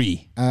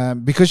 23.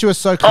 Because you were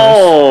so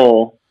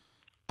close,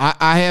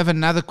 I have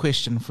another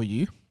question for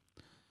you.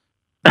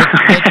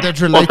 That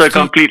relates also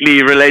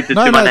completely related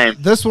to my name.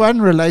 This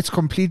one relates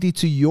completely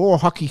to your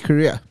hockey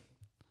career.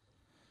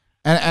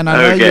 And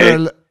I know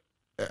you're,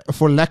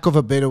 for lack of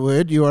a better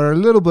word, you are a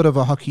little bit of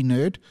a hockey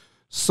nerd.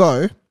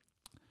 So,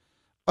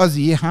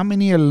 Ozzy, how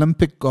many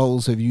Olympic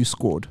goals have you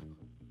scored?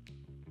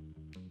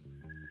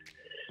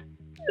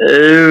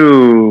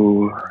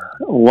 Oh,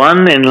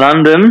 one in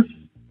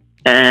London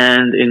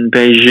and in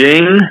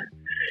Beijing.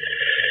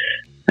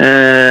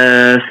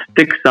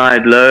 Stick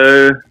side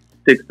low,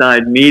 stick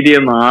side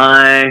medium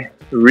high,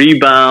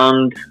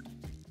 rebound.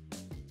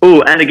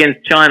 Oh, and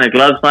against China,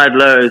 glove side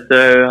low.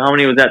 So how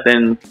many was that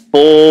then?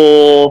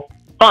 4,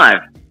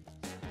 5.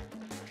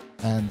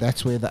 And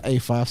that's where the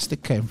A5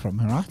 stick came from,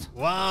 right?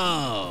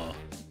 Wow.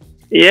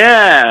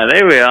 Yeah,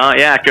 there we are.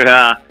 Yeah,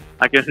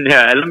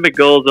 yeah, Olympic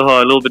goals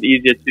are a little bit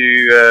easier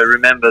to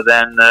remember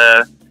than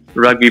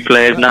rugby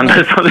players'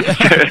 numbers on the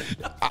shirt.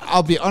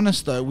 I'll be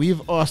honest though,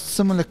 we've asked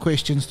similar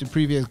questions to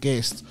previous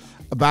guests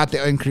about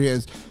their own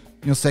careers.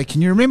 You'll say,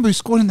 can you remember who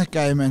scored in that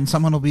game? And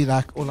someone will be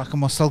like, or like a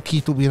Marcel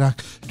Keith will be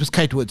like, it was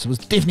Kate Woods. It was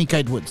definitely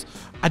Kate Woods.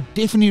 I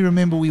definitely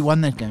remember we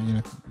won that game. You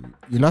know,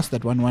 you lost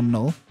that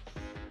 1-0.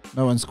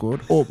 No one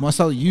scored. Or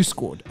Marcel, you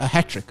scored a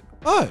hat-trick.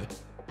 Oh,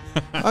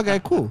 okay,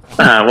 cool.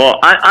 Well,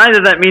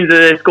 either that means that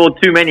they scored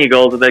too many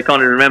goals that they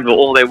can't remember,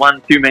 or they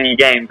won too many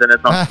games and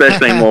it's not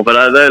special anymore.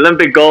 But the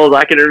Olympic goals,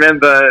 I can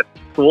remember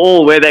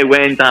all where they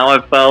went, how I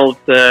felt,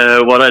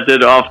 what I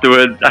did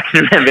afterwards. I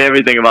can remember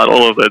everything about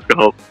all of those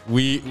goals.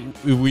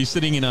 We're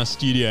sitting in our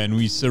studio and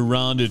we're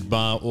surrounded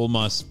by all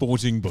my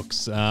sporting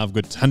books. I've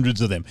got hundreds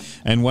of them.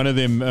 And one of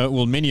them,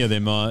 many of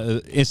them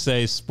are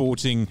SA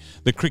Sporting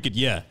the Cricket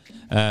Year.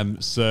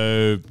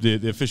 So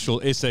the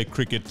official SA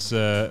Cricket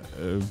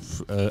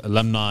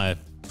alumni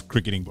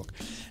cricketing book.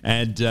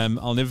 And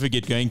I'll never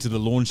forget going to the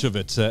launch of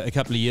it a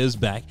couple of years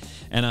back,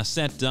 and I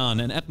sat down,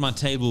 and at my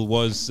table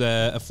was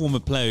a former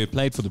player who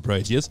played for the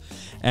Proteas,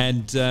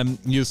 and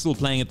he was still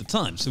playing at the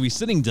time. So we're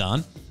sitting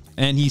down,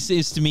 and he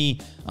says to me,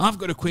 I've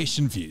got a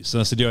question for you. So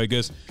I said, yeah. He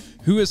goes,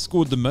 who has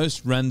scored the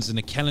most runs in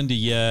a calendar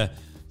year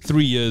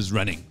 3 years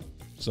running?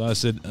 So I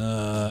said,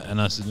 no, I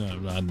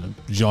don't know,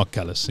 Jacques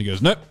Callis. He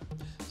goes, nope.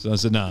 So I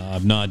said, no, I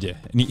have no idea.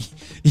 And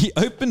he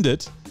opened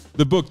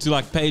the book to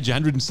like page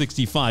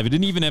 165. He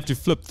didn't even have to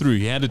flip through.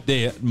 He had it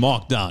there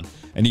marked down,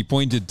 and he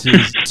pointed to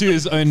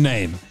his own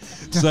name.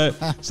 So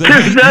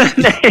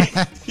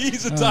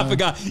he's a tougher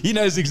guy. He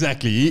knows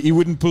exactly. He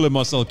wouldn't pull a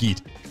Marcel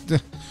Keat.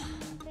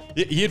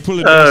 He'd pull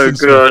it. Oh,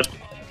 God.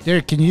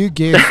 Derek, can you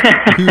guess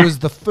who was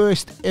the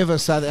first ever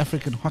South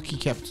African hockey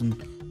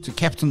captain to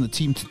captain the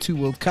team to 2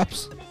 World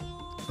Cups?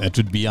 That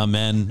would be our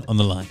man on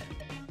the line.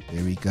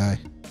 There we go.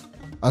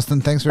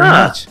 Austin, thanks very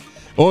much.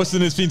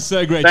 Austin, it's been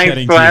so great Thanks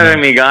chatting for to you.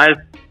 having me, guys.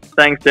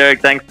 Thanks, Derek.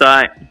 Thanks,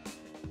 Ty.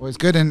 Always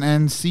good,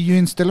 and see you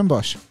in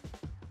Stellenbosch.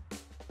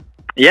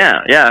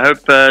 Yeah. I hope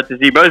to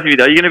see both of you.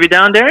 Are you going to be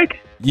down, Derek?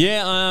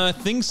 Yeah, I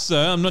think so.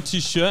 I'm not too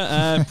sure.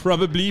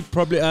 Probably.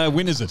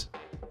 When is it?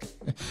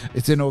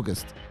 It's in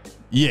August.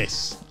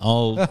 Yes,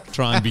 I'll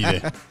try and be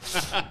there.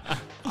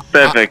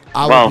 Perfect.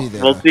 I will Well, be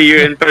there, we'll see you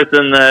in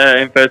person.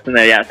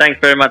 There. Yeah. Thanks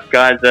very much,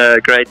 guys.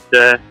 Great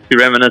to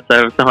reminisce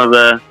over some of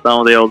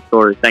the old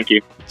stories. Thank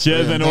you.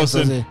 Cheers, Yeah, and thanks,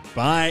 Austin. Ozzy.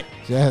 Bye.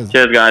 Cheers.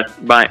 Cheers, guys.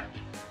 Bye.